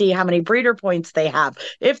at and see how many breeder points they have,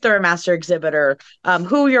 if they're a master exhibitor,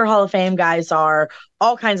 who your Hall of Fame guys are,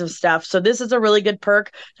 all kinds of stuff. So this is a really good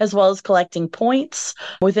perk, as well as collecting points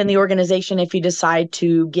within the organization if you decide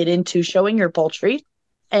to get into showing your poultry.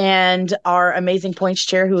 And our amazing points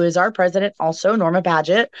chair, who is our president, also Norma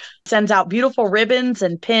Badgett, sends out beautiful ribbons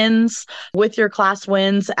and pins with your class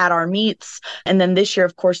wins at our meets. And then this year,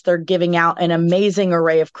 of course, they're giving out an amazing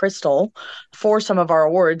array of crystal for some of our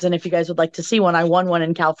awards. And if you guys would like to see one, I won one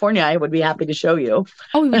in California. I would be happy to show you.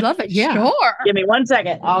 Oh, we would love it. Yeah. Sure. Give me 1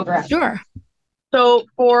 second. I'll grab it. Sure. So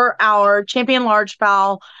for our champion large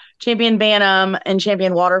fowl, champion bantam, and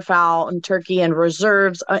champion waterfowl and turkey and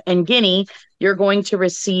reserves and guinea, you're going to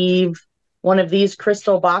receive one of these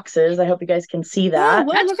crystal boxes. I hope you guys can see that.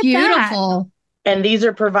 Oh, that's beautiful. And these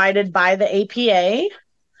are provided by the APA.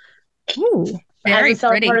 Ooh, very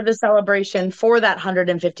pretty. Part of the celebration for that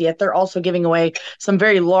 150th. They're also giving away some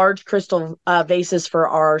very large crystal vases for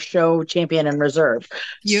our show champion and reserve.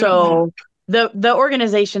 Beautiful. So the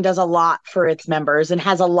organization does a lot for its members and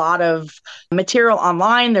has a lot of material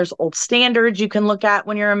online. There's old standards you can look at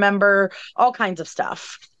when you're a member, all kinds of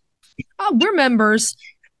stuff. We're members.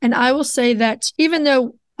 And I will say that even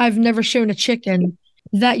though I've never shown a chicken,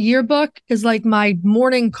 that yearbook is like my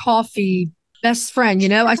morning coffee best friend. You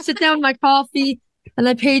know, I sit down with my coffee and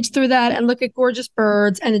I page through that and look at gorgeous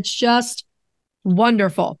birds, and it's just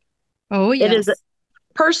wonderful. Oh, yes. It is.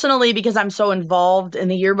 Personally, because I'm so involved in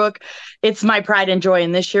the yearbook, it's my pride and joy.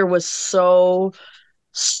 And this year was so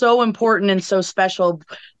important and so special.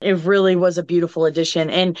 It really was a beautiful edition.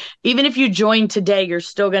 And even if you join today, you're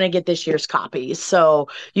still going to get this year's copy. So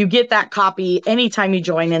you get that copy anytime you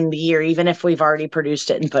join in the year, even if we've already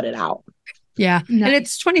produced it and put it out. Yeah. Nice. And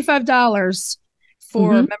it's $25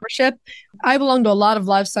 for membership. I belong to a lot of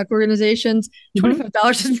livestock organizations.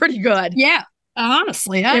 $25 is pretty good. Yeah.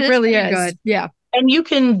 Honestly, it really is good. Yeah. And you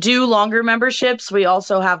can do longer memberships. We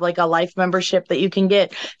also have like a life membership that you can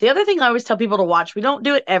get. The other thing I always tell people to watch, we don't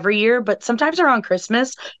do it every year, but sometimes around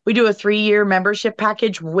Christmas, we do a 3-year membership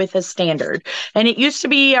package with a standard. And it used to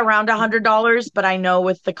be around $100, but I know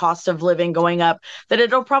with the cost of living going up that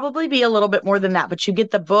it'll probably be a little bit more than that. But you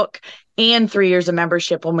get the book and 3 years of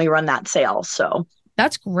membership when we run that sale. So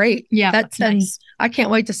that's great. Yeah, that's nice. I can't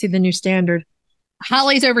wait to see the new standard.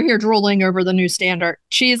 Holly's over here drooling over the new standard.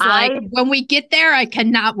 She's like, when we get there, I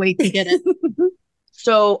cannot wait to get it.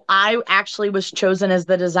 So I actually was chosen as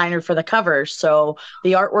the designer for the cover. So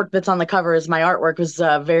the artwork that's on the cover is my artwork. It was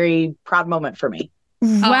a very proud moment for me.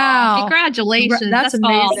 Wow. Oh, congratulations. That's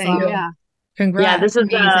amazing. Awesome. Yeah. Congrats. Yeah, this is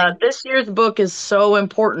this year's book is so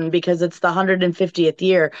important because it's the 150th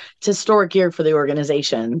year. It's a historic year for the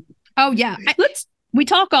organization. Oh, yeah. We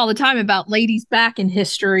talk all the time about ladies back in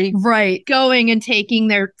history, right? Going and taking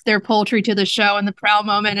their poultry to the show and the proud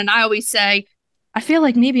moment. And I always say, I feel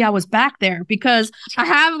like maybe I was back there because I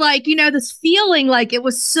have like, this feeling like it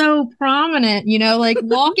was so prominent, like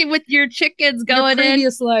walking with your chickens going your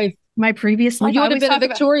previous life. My previous life. You would have been a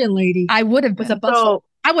Victorian lady. I would have with a bustle.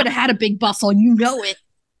 I would have had a big bustle. You know it.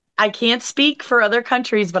 I can't speak for other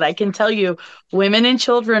countries, but I can tell you women and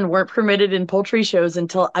children weren't permitted in poultry shows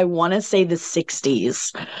until I want to say the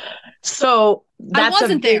 60s. So that's I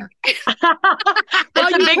wasn't there.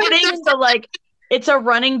 That's a big thing. So like, it's a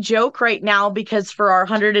running joke right now because for our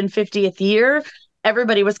 150th year,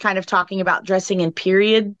 everybody was kind of talking about dressing in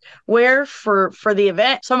period wear for the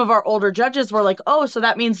event. Some of our older judges were like, oh, so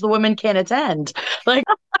that means the women can't attend. Like,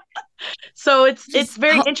 so it's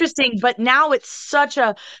very interesting, but now it's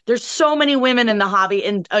there's so many women in the hobby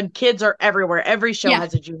and kids are everywhere. Every show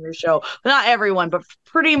has a junior show. Not everyone, but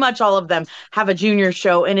pretty much all of them have a junior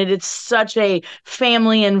show. And it's such a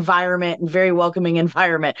family environment and very welcoming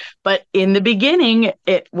environment. But in the beginning,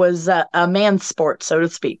 it was a man's sport, so to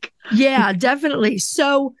speak. Yeah, definitely.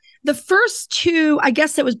 So the first two, I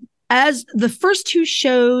guess it was as the first two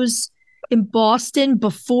shows in Boston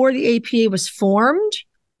before the APA was formed.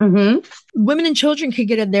 Women and children could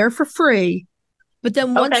get in there for free. But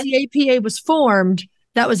then once the APA was formed,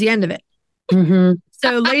 that was the end of it.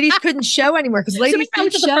 So ladies couldn't show anymore because ladies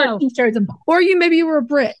couldn't show. Or maybe you were a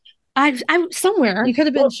Brit. I somewhere. You could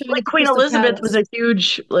have been showing like Queen Elizabeth was a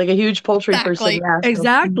huge poultry person. Yeah,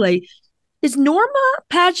 exactly. Is Norma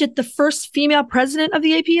Paget the first female president of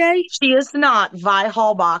the APA? She is not. Vi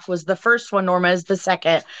Halbach was the first one. Norma is the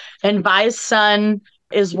second. And Vi's son,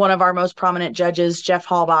 is one of our most prominent judges, Jeff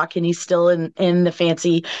Hallbach, and he's still in the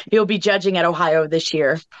fancy. He'll be judging at Ohio this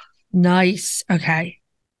year. Nice. Okay.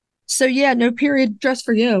 So yeah, no period dress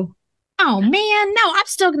for you. Oh man, no, I'm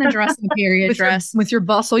still gonna dress in a period dress. With your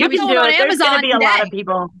bustle. You You'll be can going do on it. There's gonna Amazon be a today. lot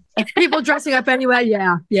of people. Dressing up anyway.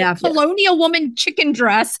 Yeah. Colonial woman chicken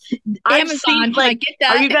dress. I've Amazon, seen, can I get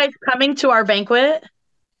that? Are you guys coming to our banquet?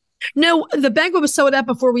 No, the banquet was sold out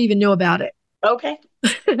before we even knew about it. Okay.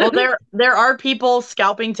 Well, there are people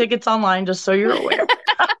scalping tickets online, just so you're aware.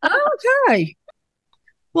 Okay.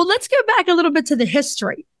 Well, let's go back a little bit to the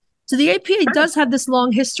history. So the APA does have this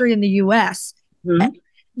long history in the U.S. Mhm.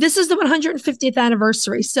 This is the 150th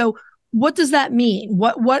anniversary. So what does that mean?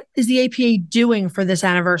 What is the APA doing for this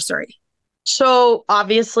anniversary? So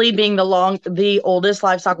obviously, being the oldest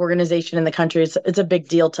livestock organization in the country, it's a big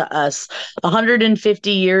deal to us.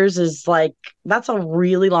 150 years is that's a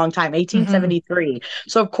really long time, 1873.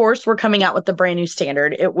 So of course, we're coming out with the brand new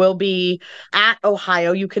standard. It will be at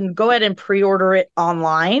Ohio. You can go ahead and pre-order it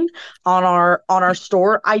online on our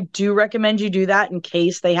store. I do recommend you do that in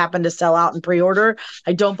case they happen to sell out and pre-order.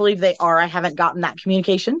 I don't believe they are. I haven't gotten that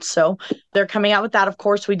communication. So they're coming out with that. Of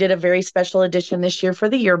course, we did a very special edition this year for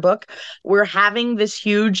the yearbook. We're having this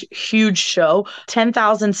huge show.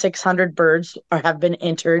 10,600 birds have been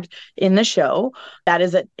entered in the show. That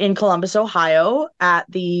is in Columbus, Ohio, at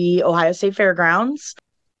the Ohio State Fairgrounds.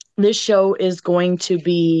 This show is going to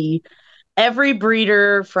be every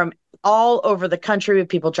breeder from all over the country. We have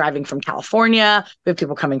people driving from California. We have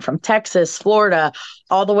people coming from Texas, Florida,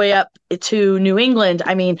 all the way up to New England.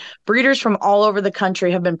 I mean, breeders from all over the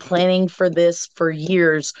country have been planning for this for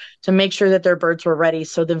years to make sure that their birds were ready.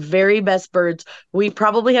 So the very best birds we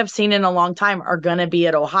probably have seen in a long time are going to be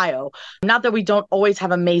at Ohio. Not that we don't always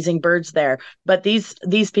have amazing birds there, but these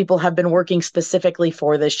people have been working specifically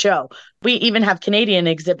for this show. We even have Canadian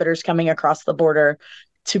exhibitors coming across the border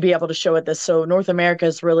to be able to show at this. So North America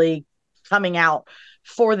is really coming out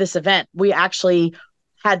for this event. We actually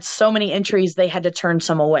had so many entries, they had to turn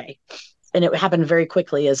some away. And it happened very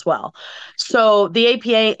quickly as well. So the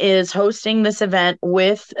APA is hosting this event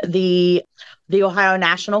with the Ohio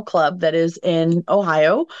National Club that is in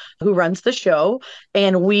Ohio, who runs the show.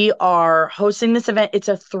 And we are hosting this event. It's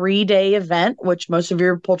a 3-day event, which most of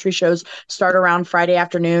your poultry shows start around Friday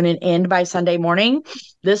afternoon and end by Sunday morning.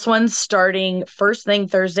 This one's starting first thing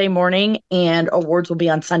Thursday morning, and awards will be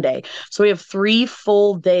on Sunday. So we have 3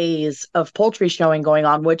 full days of poultry showing going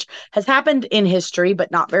on, which has happened in history,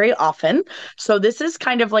 but not very often. So this is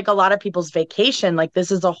kind of like a lot of people's vacation. Like,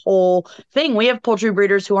 this is a whole thing. We have poultry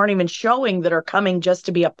breeders who aren't even showing that are coming just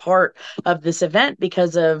to be a part of this event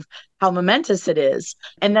because of how momentous it is.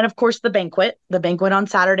 And then, of course, the banquet. The banquet on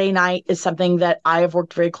Saturday night is something that I have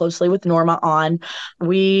worked very closely with Norma on.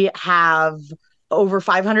 We have over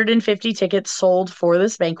 550 tickets sold for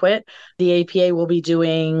this banquet. The APA will be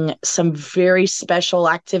doing some very special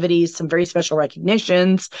activities, some very special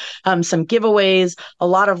recognitions, some giveaways, a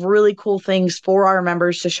lot of really cool things for our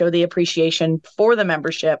members to show the appreciation for the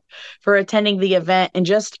membership, for attending the event, and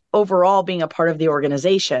just overall being a part of the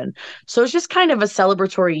organization. So it's just kind of a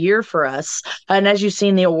celebratory year for us. And as you've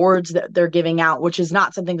seen, the awards that they're giving out, which is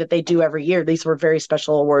not something that they do every year. These were very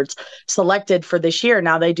special awards selected for this year.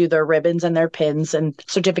 Now they do their ribbons and their pins and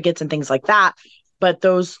certificates and things like that. But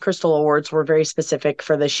those crystal awards were very specific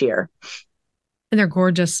for this year. And they're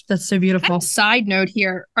gorgeous. That's so beautiful. Side note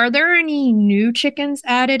here, are there any new chickens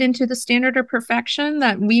added into the standard of perfection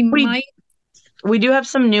that we might? We do have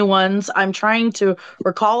some new ones. I'm trying to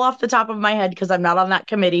recall off the top of my head because I'm not on that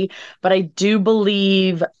committee, but I do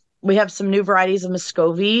believe we have some new varieties of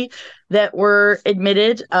Muscovy that were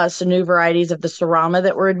admitted, some new varieties of the Serrama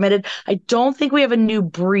that were admitted. I don't think we have a new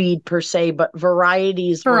breed per se, but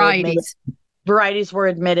varieties were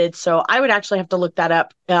admitted. So I would actually have to look that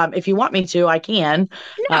up. If you want me to, I can.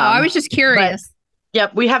 No, I was just curious.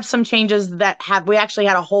 Yep, we have some changes we actually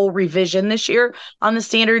had a whole revision this year on the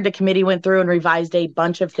standard. The committee went through and revised a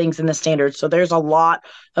bunch of things in the standard. So there's a lot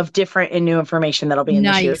of different and new information that'll be in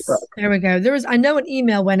this year's book. There we go. I know an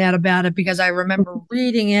email went out about it because I remember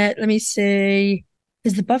reading it. Let me see.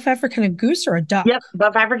 Is the buff African a goose or a duck? Yep,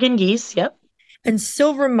 buff African geese. Yep. And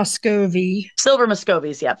silver Muscovy. Silver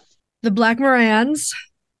Muscovies. Yep. The black Morans.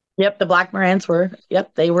 Yep, the black Morans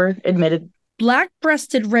they were admitted.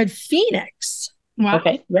 Black-breasted red phoenix. Wow.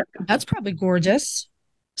 Okay. Yep. That's probably gorgeous.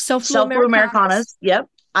 Self-Blue Americanas. Yep.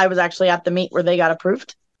 I was actually at the meet where they got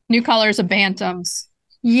approved. New colors of Bantams.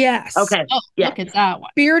 Yes. Okay. Oh, yeah. Look at that one.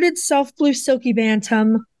 Bearded self-blue silky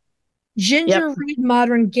bantam. Ginger red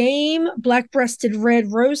modern game. Black-breasted red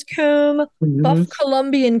rosecomb. Buff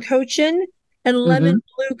Colombian cochin. And lemon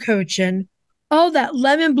blue cochin. Oh, that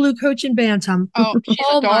lemon blue Cochin Bantam. Oh, she's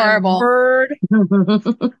my adorable. word.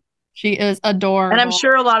 She is adorable. And I'm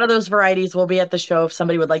sure a lot of those varieties will be at the show if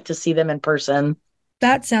somebody would like to see them in person.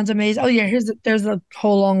 That sounds amazing. Oh yeah, there's a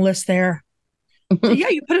whole long list there. So yeah,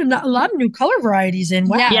 you put a lot of new color varieties in.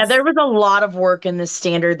 Wow. Yeah, there was a lot of work in this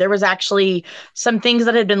standard. There was actually some things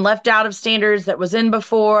that had been left out of standards that was in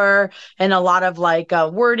before, and a lot of like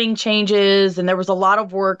wording changes. And there was a lot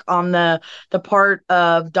of work on the part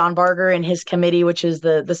of Don Barger and his committee, which is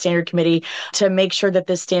the standard committee, to make sure that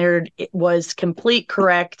this standard was complete,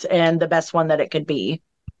 correct, and the best one that it could be.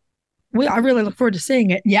 I really look forward to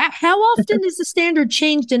seeing it. Yeah. How often is the standard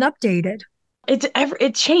changed and updated?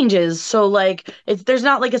 It changes. So like there's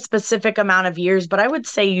not like a specific amount of years, but I would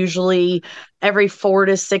say usually every 4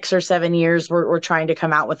 to 6 or 7 years we're trying to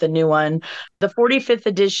come out with a new one. The 45th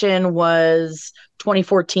edition was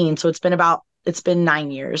 2014, so it's been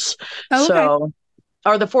 9 years. Oh, okay. So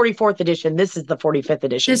or the 44th edition. This is the 45th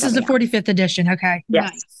edition. This is the 45th edition. Okay.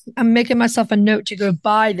 Yes. Nice. I'm making myself a note to go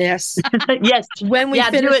buy this. Yes. When we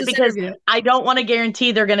finish do it this because interview. I don't want to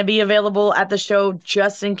guarantee they're going to be available at the show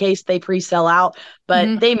just in case they pre-sell out,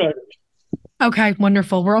 but they may be. Okay,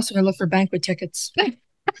 wonderful. We're also going to look for banquet tickets.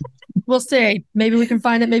 We'll see. Maybe we can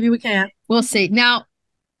find it. Maybe we can't. We'll see. Now,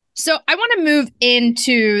 so I want to move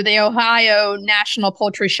into the Ohio National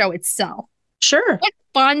Poultry Show itself. Sure. What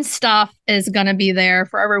fun stuff is going to be there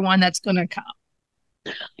for everyone that's going to come?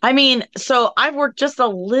 I mean, so I've worked just a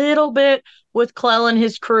little bit with Clell and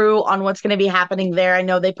his crew on what's going to be happening there. I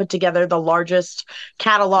know they put together the largest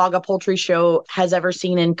catalog a poultry show has ever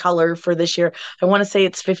seen in color for this year. I want to say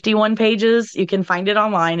it's 51 pages. You can find it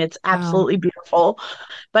online. It's absolutely beautiful.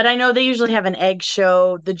 But I know they usually have an egg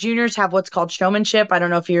show. The juniors have what's called showmanship. I don't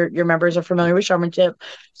know if your members are familiar with showmanship.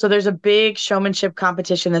 So there's a big showmanship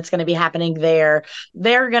competition that's going to be happening there.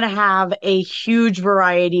 They're going to have a huge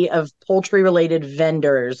variety of poultry related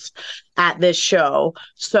vendors at this show.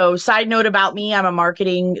 So side note about me, I work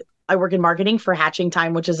in marketing for Hatching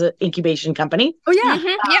Time, which is an incubation company. Oh yeah.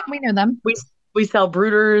 Yeah, we know them. We sell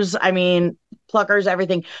brooders, pluckers,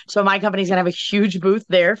 everything. So my company's going to have a huge booth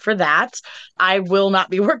there for that. I will not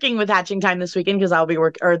be working with Hatching Time this weekend because I'll be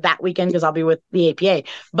that weekend because I'll be with the APA.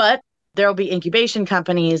 But there'll be incubation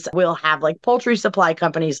companies. We'll have like poultry supply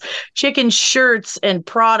companies, chicken shirts and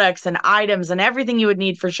products and items and everything you would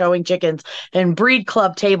need for showing chickens, and breed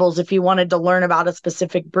club tables if you wanted to learn about a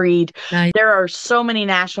specific breed. Nice. There are so many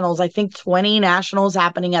nationals, I think 20 nationals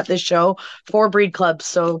happening at this show for breed clubs.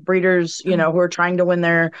 So breeders, who are trying to win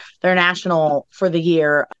their national for the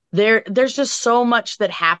year. There's just so much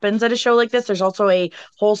that happens at a show like this. There's also a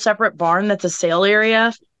whole separate barn that's a sale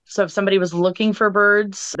area. So if somebody was looking for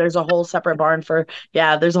birds, there's a whole separate barn for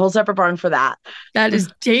that. That is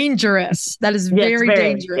dangerous. That is very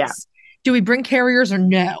dangerous. Yeah. Do we bring carriers or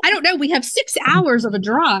no? I don't know. We have 6 hours of a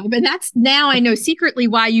drive, and that's now I know secretly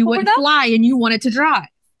why you wouldn't fly and you wanted to drive.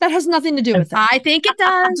 That has nothing to do with it. I think it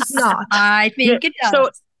does. Not. I think it does. So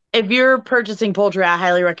if you're purchasing poultry, I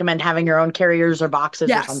highly recommend having your own carriers or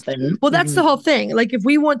boxes or something. Well, that's the whole thing. Like if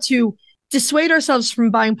we want to dissuade ourselves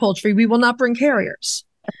from buying poultry, we will not bring carriers.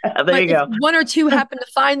 There you go. If 1 or 2 happen to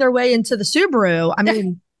find their way into the Subaru, I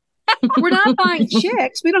mean, we're not buying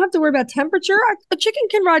chicks. We don't have to worry about temperature. A chicken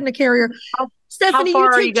can ride in a carrier. Stephanie, how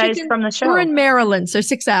far are you take guys chicken. from the show? We're in Maryland, so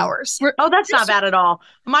 6 hours. That's not bad at all.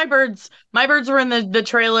 My birds were in the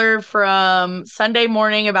trailer from Sunday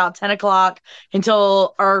morning about 10 o'clock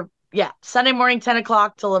Sunday morning 10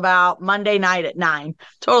 o'clock till about Monday night at 9.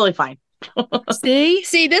 Totally fine.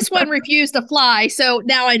 See, this one refused to fly, so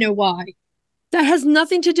now I know why. That has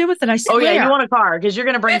nothing to do with it. I swear. Oh yeah, you want a car because you're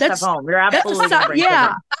going to bring stuff home. You're absolutely going to bring stuff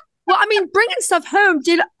home. Well, I mean, bringing stuff home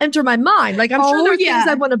did enter my mind. Like, I'm sure there are things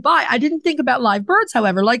I want to buy. I didn't think about live birds,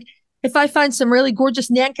 however. Like, if I find some really gorgeous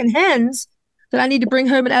Nankin hens that I need to bring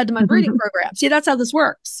home and add to my breeding program. See, that's how this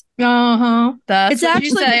works. That's what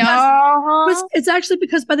you say. It's actually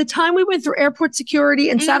because by the time we went through airport security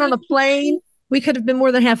and sat on a plane, we could have been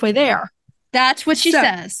more than halfway there. That's what she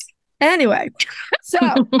says. Anyway,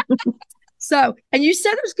 so, and you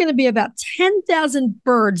said there's going to be about 10,000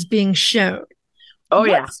 birds being shown. Oh,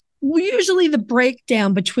 yeah. Usually the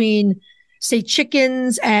breakdown between, say,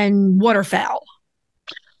 chickens and waterfowl.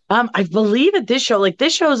 I believe at this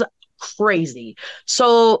show's crazy.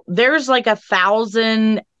 So there's like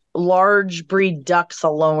 1,000 large breed ducks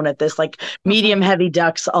alone at this, like medium heavy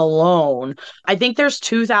ducks alone. I think there's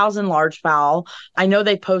 2,000 large fowl. I know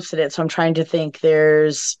they posted it, so I'm trying to think.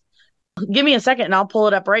 Give me a second and I'll pull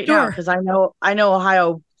it up right now because I know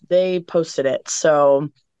Ohio, they posted it. So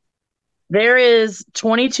there is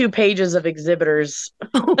 22 pages of exhibitors.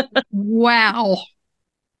 Wow.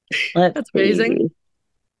 That's amazing.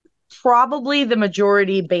 probably the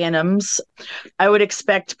majority Bantams. I would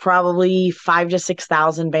expect probably 5,000 to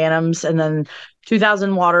 6,000 Bantams, and then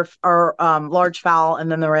 2,000 water or large fowl,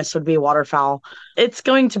 and then the rest would be waterfowl. It's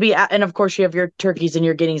going to be, and of course you have your turkeys and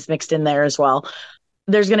your guineas mixed in there as well.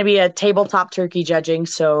 There's going to be a tabletop turkey judging.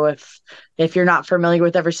 So if you're not familiar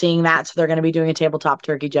with ever seeing that, so they're going to be doing a tabletop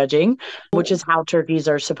turkey judging, which is how turkeys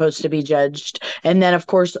are supposed to be judged. And then, of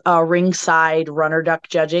course, ringside runner duck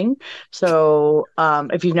judging. So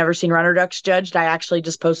if you've never seen runner ducks judged, I actually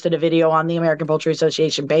just posted a video on the American Poultry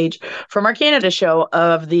Association page from our Canada show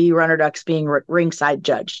of the runner ducks being ringside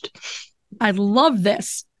judged. I love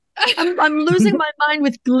this. I'm losing my mind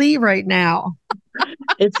with glee right now.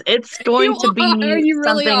 It's going to be you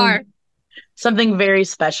really are. Something very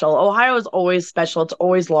special. Ohio is always special. It's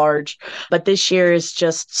always large. But this year is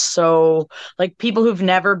just so, like, people who've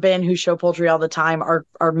never been, who show poultry all the time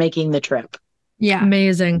are making the trip. Yeah.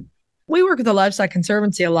 Amazing. We work with the Livestock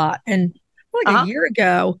Conservancy a lot. And a year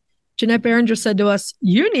ago, Jeanette Behringer said to us,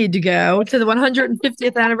 you need to go to the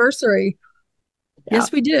 150th anniversary. Yeah.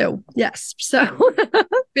 Yes, we do. Yes. So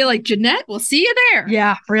feel like, Jeanette, we'll see you there.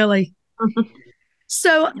 Yeah, really.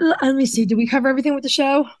 So let me see. Did we cover everything with the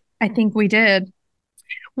show? I think we did.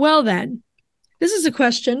 Well, then, this is a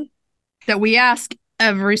question that we ask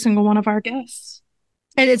every single one of our guests.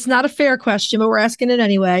 And it's not a fair question, but we're asking it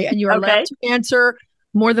anyway. And you're allowed to answer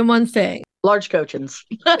more than one thing. Large cochins.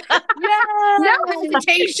 No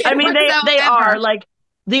hesitation. I mean, they are like,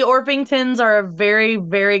 the Orpingtons are a very,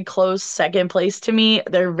 very close second place to me.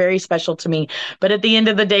 They're very special to me. But at the end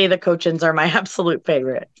of the day, the cochins are my absolute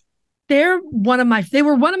favorite. They were one of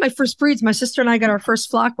my first breeds. My sister and I got our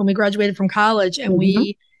first flock when we graduated from college, and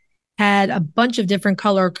we had a bunch of different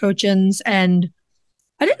color cochins, and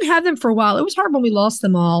I didn't have them for a while. It was hard when we lost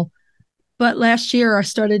them all. But last year I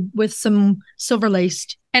started with some silver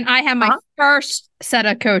laced. And I had my first set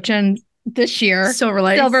of cochins this year. Silver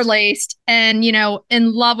laced. And,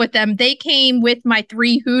 in love with them. They came with my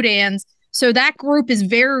 3 Houdans. So that group is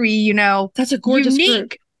very, that's a gorgeous unique.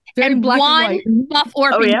 Group. Very black and white. Buff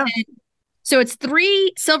Orpington. So it's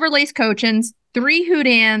 3 silver lace cochins, 3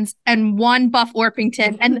 Houdans, and 1 buff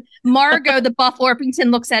Orpington. And Margot, the buff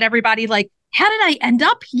Orpington, looks at everybody like, how did I end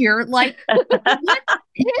up here? Like, what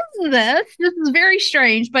is this? This is very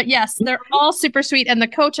strange. But yes, they're all super sweet. And the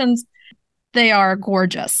cochins, they are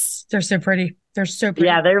gorgeous. They're so pretty.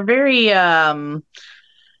 Yeah, they're very, mine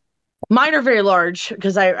are very large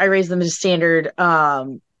because I raise them as standard.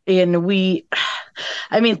 And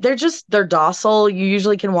they're docile. You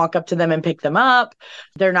usually can walk up to them and pick them up.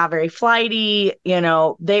 They're not very flighty.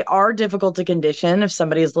 They are difficult to condition. If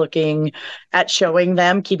somebody is looking at showing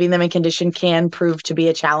them, keeping them in condition can prove to be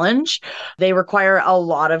a challenge. They require a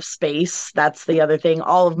lot of space. That's the other thing.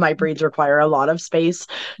 All of my breeds require a lot of space.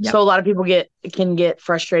 Yep. So a lot of people can get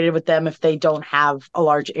frustrated with them if they don't have a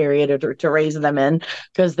large area to raise them in,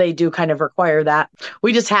 because they do kind of require that.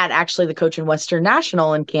 We just had actually the Cochin Western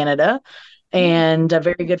National in Canada. And a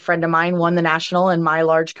very good friend of mine won the national, and my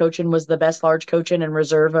large cochin was the best large cochin and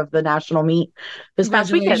reserve of the national meet this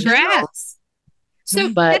past weekend. So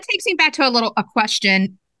that takes me back to a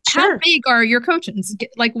question. Sure. How big are your cochins,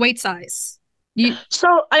 like weight size?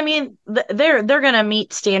 So, I mean, they're going to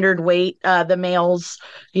meet standard weight. The males,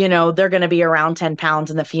 they're going to be around 10 pounds,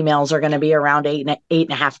 and the females are going to be around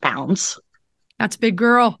 8.5 pounds. That's a big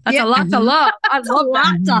girl. That's a lot to love. I love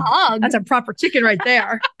that. To hug. That's a proper chicken right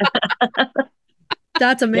there.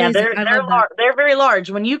 That's amazing. Yeah, they're very large.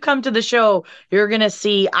 When you come to the show, you're going to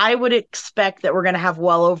see, I would expect that we're going to have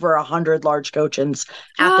well over 100 large cochins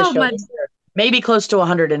at the show this year. Maybe close to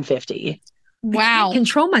 150. Wow. I can't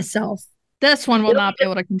control myself. This one will not be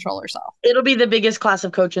able to control herself. It'll be the biggest class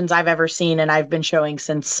of cochins I've ever seen, and I've been showing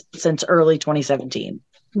since early 2017.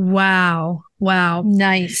 Wow.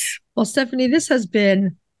 Nice. Well, Stephanie, this has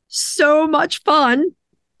been so much fun.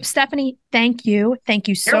 Stephanie, thank you. Thank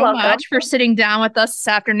you so much for sitting down with us this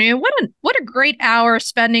afternoon. What a great hour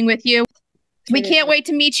spending with you. We can't wait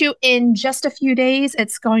to meet you in just a few days.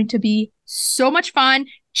 It's going to be so much fun.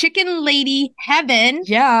 Chicken lady heaven.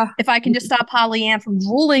 Yeah. If I can just stop Holly Ann from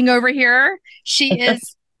drooling over here. She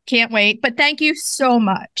is, can't wait. But thank you so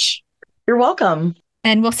much. You're welcome.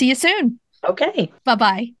 And we'll see you soon. Okay.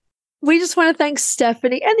 Bye-bye. We just want to thank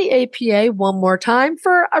Stephanie and the APA one more time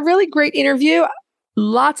for a really great interview.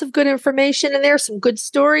 Lots of good information in there, some good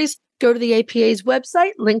stories. Go to the APA's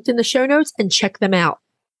website, linked in the show notes, and check them out.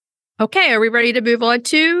 Okay, are we ready to move on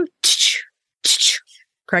to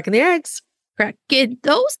cracking the eggs? Cracking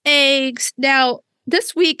those eggs. Now,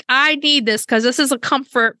 this week, I need this because this is a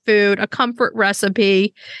comfort food, a comfort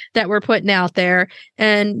recipe that we're putting out there.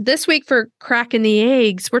 And this week for cracking the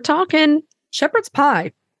eggs, we're talking shepherd's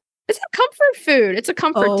pie. It's a comfort food. It's a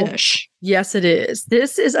comfort dish. Yes, it is.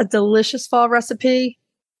 This is a delicious fall recipe.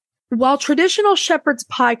 While traditional shepherd's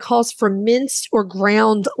pie calls for minced or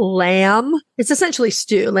ground lamb, it's essentially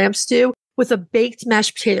lamb stew with a baked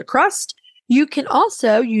mashed potato crust. You can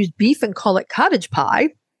also use beef and call it cottage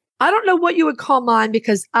pie. I don't know what you would call mine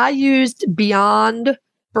because I used Beyond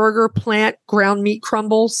Burger Plant ground meat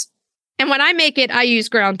crumbles. And when I make it, I use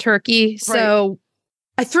ground turkey. So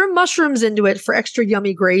I threw mushrooms into it for extra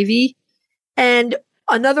yummy gravy. And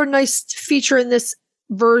another nice feature in this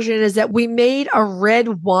version is that we made a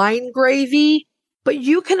red wine gravy, but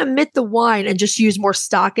you can omit the wine and just use more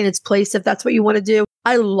stock in its place if that's what you want to do.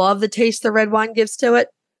 I love the taste the red wine gives to it.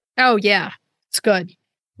 Oh, yeah. It's good.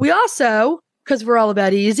 We also, because we're all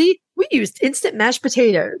about easy, we used instant mashed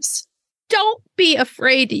potatoes. Don't be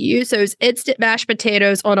afraid to use those instant mashed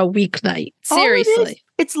potatoes on a weeknight. Seriously.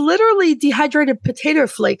 It's literally dehydrated potato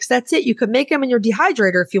flakes. That's it. You can make them in your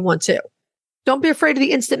dehydrator if you want to. Don't be afraid of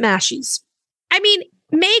the instant mashies. I mean,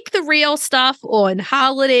 make the real stuff on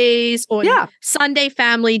holidays, on Sunday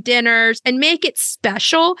family dinners, and make it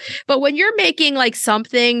special. But when you're making like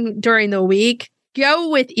something during the week, go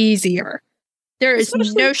with easier. There is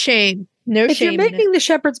no shame. If you're making the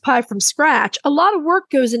shepherd's pie from scratch, a lot of work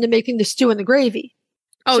goes into making the stew and the gravy.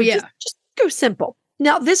 Oh, so just go simple.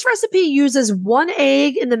 Now, this recipe uses 1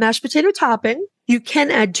 egg in the mashed potato topping. You can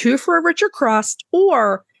add 2 for a richer crust,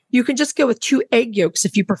 or you can just go with 2 egg yolks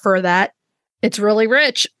if you prefer that. It's really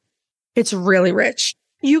rich. It's really rich.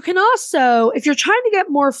 You can also, if you're trying to get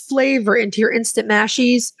more flavor into your instant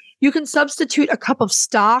mashies, you can substitute a cup of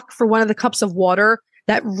stock for one of the cups of water.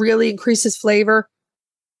 That really increases flavor.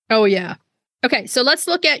 Oh, yeah. Okay, so let's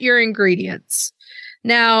look at your ingredients.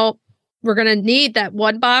 Now, we're going to need that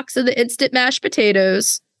 1 box of the instant mashed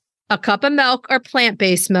potatoes, a cup of milk or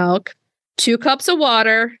plant-based milk, 2 cups of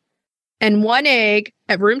water, and 1 egg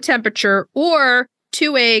at room temperature, or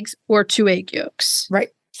 2 eggs or 2 egg yolks. Right.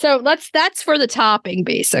 So that's for the topping,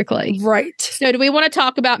 basically. Right. So do we want to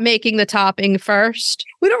talk about making the topping first?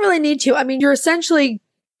 We don't really need to. I mean, you're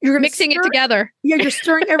mixing it together. Yeah, you're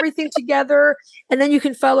stirring everything together, and then you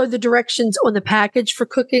can follow the directions on the package for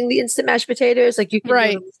cooking the instant mashed potatoes. Like you can do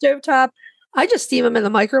them on the stovetop. I just steam them in the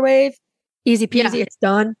microwave. Easy peasy, it's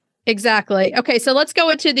done. Exactly. Okay, so let's go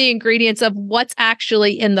into the ingredients of what's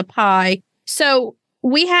actually in the pie. So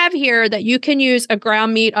we have here that you can use a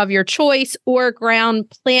ground meat of your choice or ground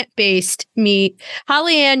plant-based meat.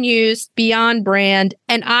 Holly Ann used Beyond brand,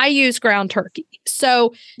 and I use ground turkey.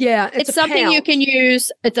 So it's something you can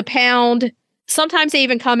use. It's a pound. Sometimes they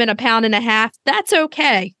even come in a pound and a half. That's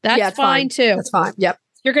okay. That's fine too. That's fine. Yep.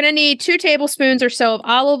 You're going to need 2 tablespoons or so of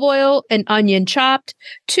olive oil, an onion chopped,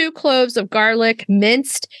 2 cloves of garlic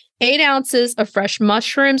minced, 8 ounces of fresh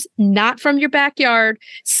mushrooms, not from your backyard,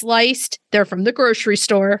 sliced. They're from the grocery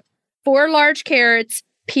store. 4 large carrots,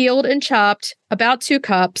 peeled and chopped, about 2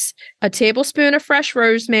 cups, a tablespoon of fresh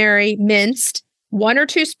rosemary, minced, 1 or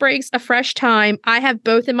 2 sprigs of fresh thyme. I have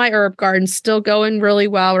both in my herb garden, still going really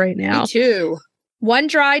well right now. Me too. 1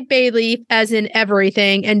 dried bay leaf, as in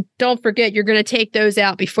everything. And don't forget, you're going to take those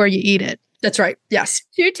out before you eat it. That's right. Yes.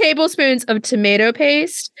 2 tablespoons of tomato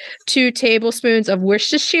paste, 2 tablespoons of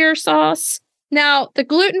Worcestershire sauce. Now, the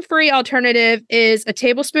gluten-free alternative is a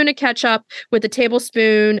tablespoon of ketchup with a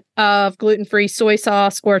tablespoon of gluten-free soy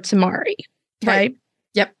sauce or tamari. Okay. Right.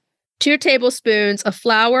 Yep. 2 tablespoons of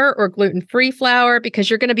flour or gluten-free flour because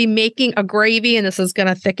you're going to be making a gravy and this is going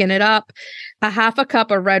to thicken it up. A half a cup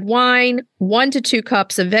of red wine, 1 to 2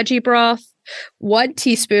 cups of veggie broth, 1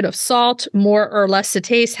 teaspoon of salt, more or less to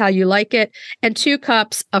taste how you like it, and 2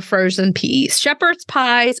 cups of frozen peas. Shepherd's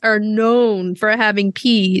pies are known for having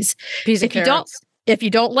peas. Peas and carrots. If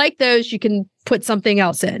you don't like those, you can put something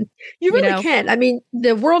else in. You really can. I mean,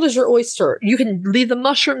 the world is your oyster. You can leave the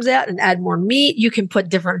mushrooms out and add more meat. You can put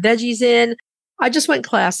different veggies in. I just went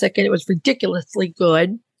classic and it was ridiculously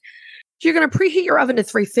good. So you're going to preheat your oven to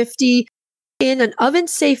 350 in an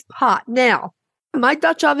oven-safe pot. Now, my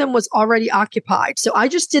Dutch oven was already occupied, so I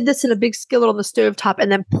just did this in a big skillet on the stovetop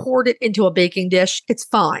and then poured it into a baking dish. It's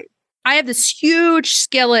fine. I have this huge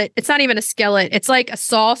skillet. It's not even a skillet. It's like a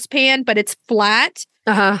saucepan, but it's flat.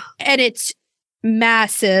 And it's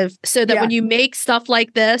massive so that when you make stuff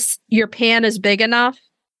like this, your pan is big enough.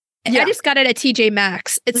 I just got it at TJ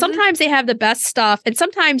Maxx. Sometimes they have the best stuff. And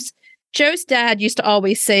sometimes Joe's dad used to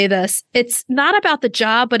always say this. It's not about the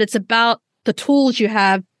job, but it's about the tools you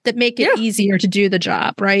have that make it easier to do the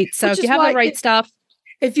job, right? So if you have the right stuff.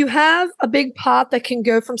 If you have a big pot that can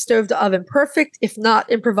go from stove to oven, perfect. If not,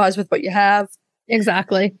 improvise with what you have.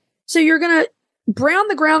 Exactly. So you're going to brown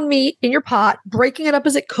the ground meat in your pot, breaking it up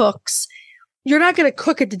as it cooks. You're not going to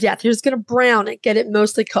cook it to death. You're just going to brown it, get it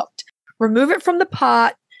mostly cooked. remove it from the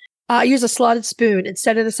pot. Use a slotted spoon and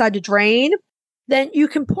set it aside to drain. Then you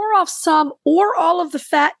can pour off some or all of the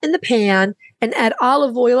fat in the pan and add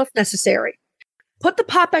olive oil if necessary. Put the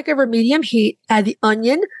pot back over medium heat, add the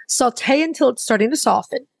onion, saute until it's starting to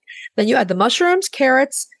soften. Then you add the mushrooms,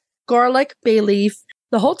 carrots, garlic, bay leaf,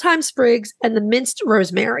 the whole thyme sprigs, and the minced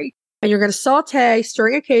rosemary. And you're going to saute,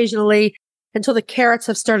 stirring occasionally until the carrots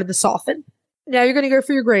have started to soften. Now you're going to go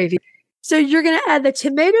for your gravy. So you're going to add the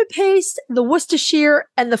tomato paste, the Worcestershire,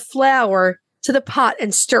 and the flour to the pot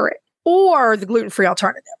and stir it, or the gluten-free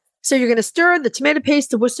alternative. So you're going to stir the tomato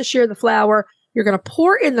paste, the Worcestershire, the flour. You're going to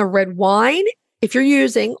pour in the red wine, if you're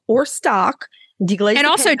using, or stock. Deglaze and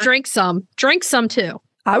also drink some. Drink some too.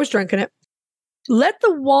 I was drinking it. Let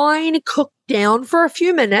the wine cook down for a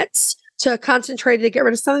few minutes to concentrate it to get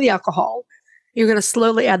rid of some of the alcohol. You're going to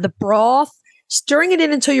slowly add the broth, stirring it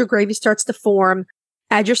in until your gravy starts to form.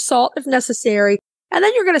 Add your salt if necessary. And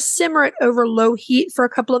then you're going to simmer it over low heat for a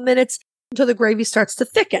couple of minutes until the gravy starts to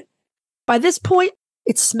thicken. By this point,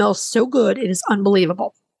 it smells so good. It is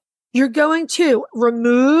unbelievable. You're going to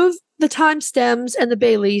remove the thyme stems and the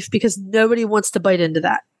bay leaf because nobody wants to bite into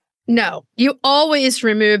that. No, you always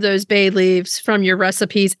remove those bay leaves from your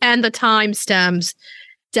recipes and the thyme stems.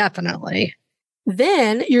 Definitely.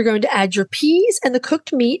 Then you're going to add your peas and the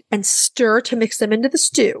cooked meat and stir to mix them into the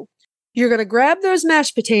stew. You're going to grab those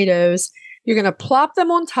mashed potatoes. You're going to plop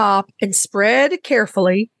them on top and spread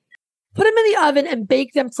carefully. Put them in the oven and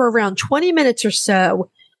bake them for around 20 minutes or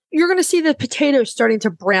so. You're going to see the potatoes starting to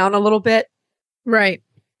brown a little bit. Right.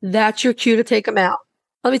 That's your cue to take them out.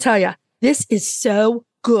 Let me tell you, this is so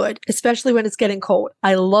good, especially when it's getting cold.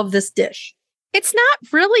 I love this dish. It's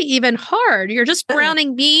not really even hard. You're just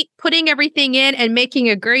browning meat, putting everything in and making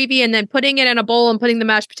a gravy and then putting it in a bowl and putting the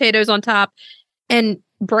mashed potatoes on top and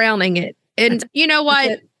browning it. And you know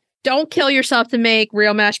what? Don't kill yourself to make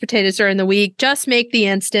real mashed potatoes during the week. Just make the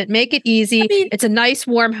instant. Make it easy. I mean, it's a nice,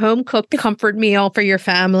 warm, home-cooked comfort meal for your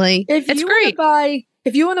family. It's great.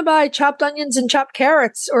 If you want to buy chopped onions and chopped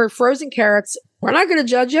carrots or frozen carrots, we're not going to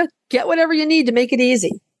judge you. Get whatever you need to make it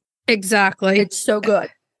easy. Exactly. It's so good.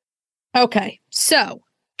 Okay, so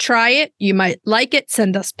try it. You might like it.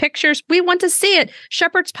 Send us pictures. We want to see it.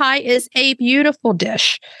 Shepherd's pie is a beautiful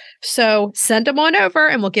dish. So send them on over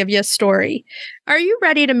and we'll give you a story. Are you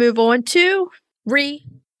ready to move on to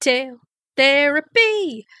retail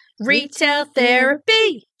therapy? Retail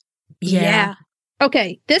therapy. Yeah.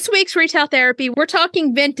 Okay, this week's retail therapy, we're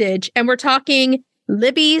talking vintage and we're talking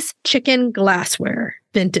Libbey's Chicken Glassware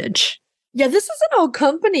Vintage. Yeah, this is an old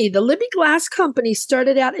company. The Libbey Glass Company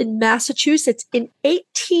started out in Massachusetts in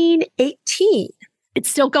 1818. It's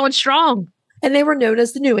still going strong. And they were known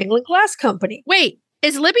as the New England Glass Company. Wait,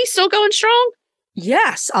 is Libbey still going strong?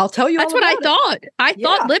 Yes, I'll tell you That's what I thought. I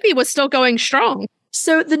thought Libbey was still going strong.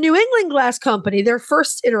 So the New England Glass Company, their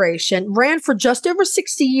first iteration, ran for just over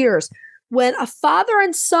 60 years when a father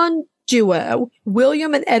and son duo,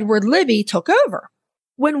 William and Edward Libbey, took over.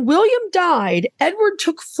 When William died, Edward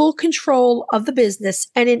took full control of the business,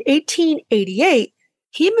 and in 1888,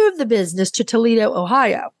 he moved the business to Toledo,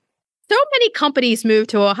 Ohio. So many companies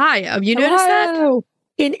moved to Ohio. Have you noticed that?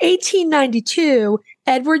 In 1892,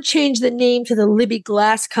 Edward changed the name to the Libbey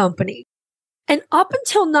Glass Company. And up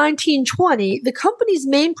until 1920, the company's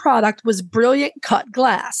main product was brilliant cut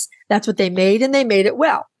glass. That's what they made, and they made it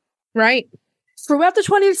well. Right. Throughout the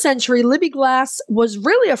 20th century, Libbey Glass was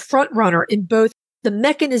really a front runner in both the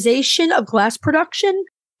mechanization of glass production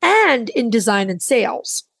and in design and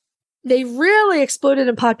sales. They really exploded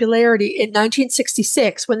in popularity in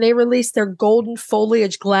 1966 when they released their golden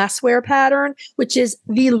foliage glassware pattern, which is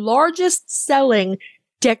the largest selling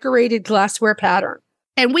decorated glassware pattern.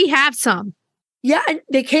 And we have some. Yeah, and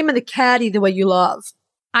they came in the caddy the way you love.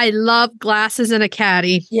 I love glasses in a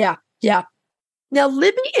caddy. Yeah. Now,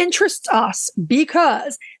 Libbey interests us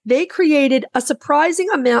because they created a surprising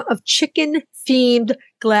amount of chicken-themed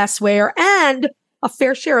glassware and a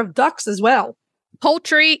fair share of ducks as well.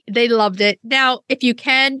 Poultry, they loved it. Now, if you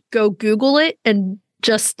can, go Google it and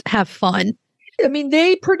just have fun. I mean,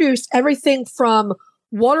 they produced everything from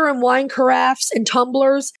water and wine carafes and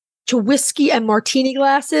tumblers to whiskey and martini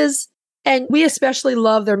glasses. And we especially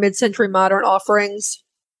love their mid-century modern offerings.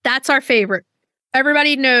 That's our favorite.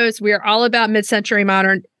 Everybody knows we are all about mid-century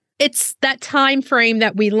modern. It's that time frame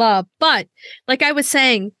that we love. But like I was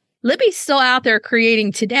saying, Libbey's still out there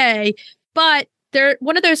creating today, but they're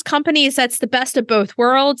one of those companies that's the best of both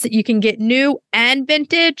worlds, that you can get new and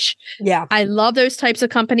vintage. Yeah. I love those types of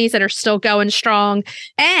companies that are still going strong.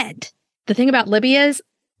 And the thing about Libbey is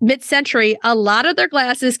mid-century, a lot of their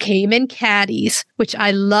glasses came in caddies, which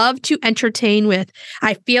I love to entertain with.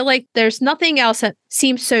 I feel like there's nothing else that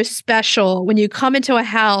seems so special when you come into a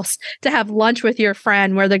house to have lunch with your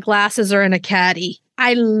friend where the glasses are in a caddy.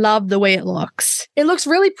 I love the way it looks. It looks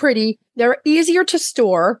really pretty. They're easier to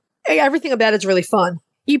store. Everything about it's really fun.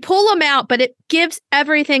 You pull them out, but it gives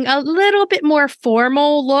everything a little bit more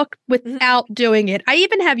formal look without doing it. I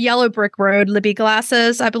even have Yellow Brick Road Libbey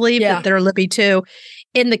glasses, I believe that they're Libbey too,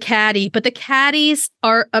 in the caddy. But the caddies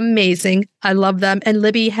are amazing. I love them. And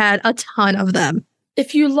Libbey had a ton of them.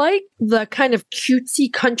 If you like the kind of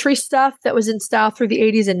cutesy country stuff that was in style through the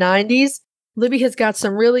 80s and 90s, Libbey has got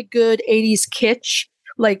some really good 80s kitsch,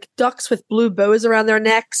 like ducks with blue bows around their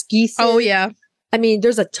necks, geese. Oh, yeah. I mean,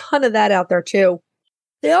 there's a ton of that out there too.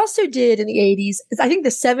 They also did in the 80s, I think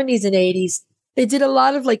the 70s and 80s, they did a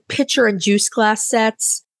lot of like pitcher and juice glass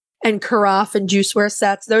sets and carafe and juiceware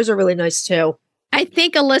sets. Those are really nice too. I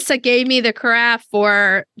think Alyssa gave me the carafe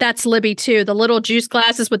for, that's Libbey too, the little juice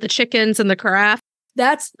glasses with the chickens and the carafe.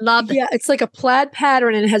 That's, love it. Yeah, it's like a plaid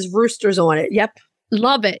pattern and it has roosters on it. Yep.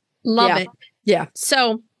 Love it. Love it. Yeah.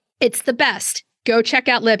 So it's the best. Go check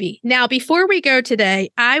out Libbey. Now, before we go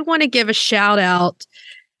today, I want to give a shout out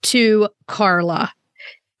to Carla.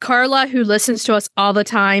 Carla, who listens to us all the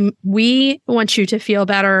time. We want you to feel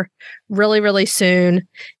better really, really soon.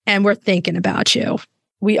 And we're thinking about you.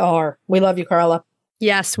 We are. We love you, Carla.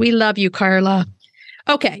 Yes, we love you, Carla.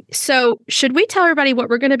 Okay, so should we tell everybody what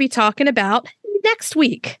we're going to be talking about next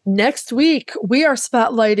week? Next week, we are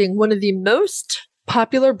spotlighting one of the most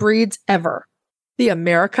popular breeds ever, the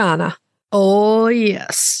Americana. Oh,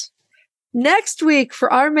 yes. Next week,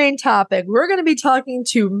 for our main topic, we're going to be talking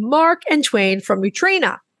to Mark and Twain from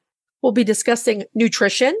Nutrena. We'll be discussing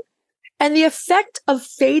nutrition and the effect of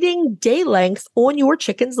fading day length on your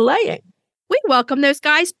chicken's laying. We welcome those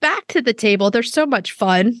guys back to the table. They're so much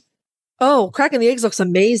fun. Oh, cracking the eggs looks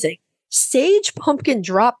amazing. Sage pumpkin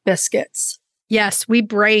drop biscuits. Yes, we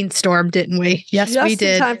brainstormed, didn't we? Yes, we did. Just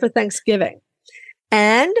in time for Thanksgiving.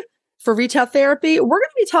 And for retail therapy, we're going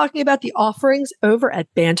to be talking about the offerings over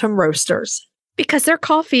at Bantam Roasters. Because their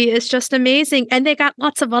coffee is just amazing. And they got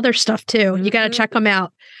lots of other stuff too. You got to check them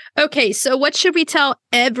out. Okay, so what should we tell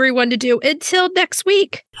everyone to do until next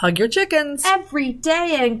week? Hug your chickens every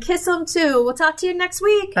day and kiss them too. We'll talk to you next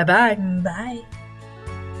week. Bye-bye. Bye.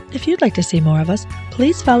 If you'd like to see more of us,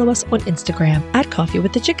 please follow us on Instagram at Coffee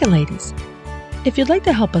with the Chicken Ladies. If you'd like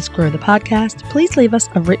to help us grow the podcast, please leave us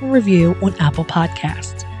a written review on Apple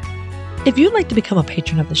Podcasts. If you'd like to become a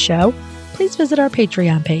patron of the show, please visit our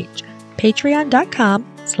Patreon page,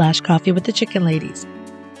 patreon.com/Coffee with the Chicken Ladies.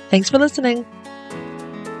 Thanks for listening.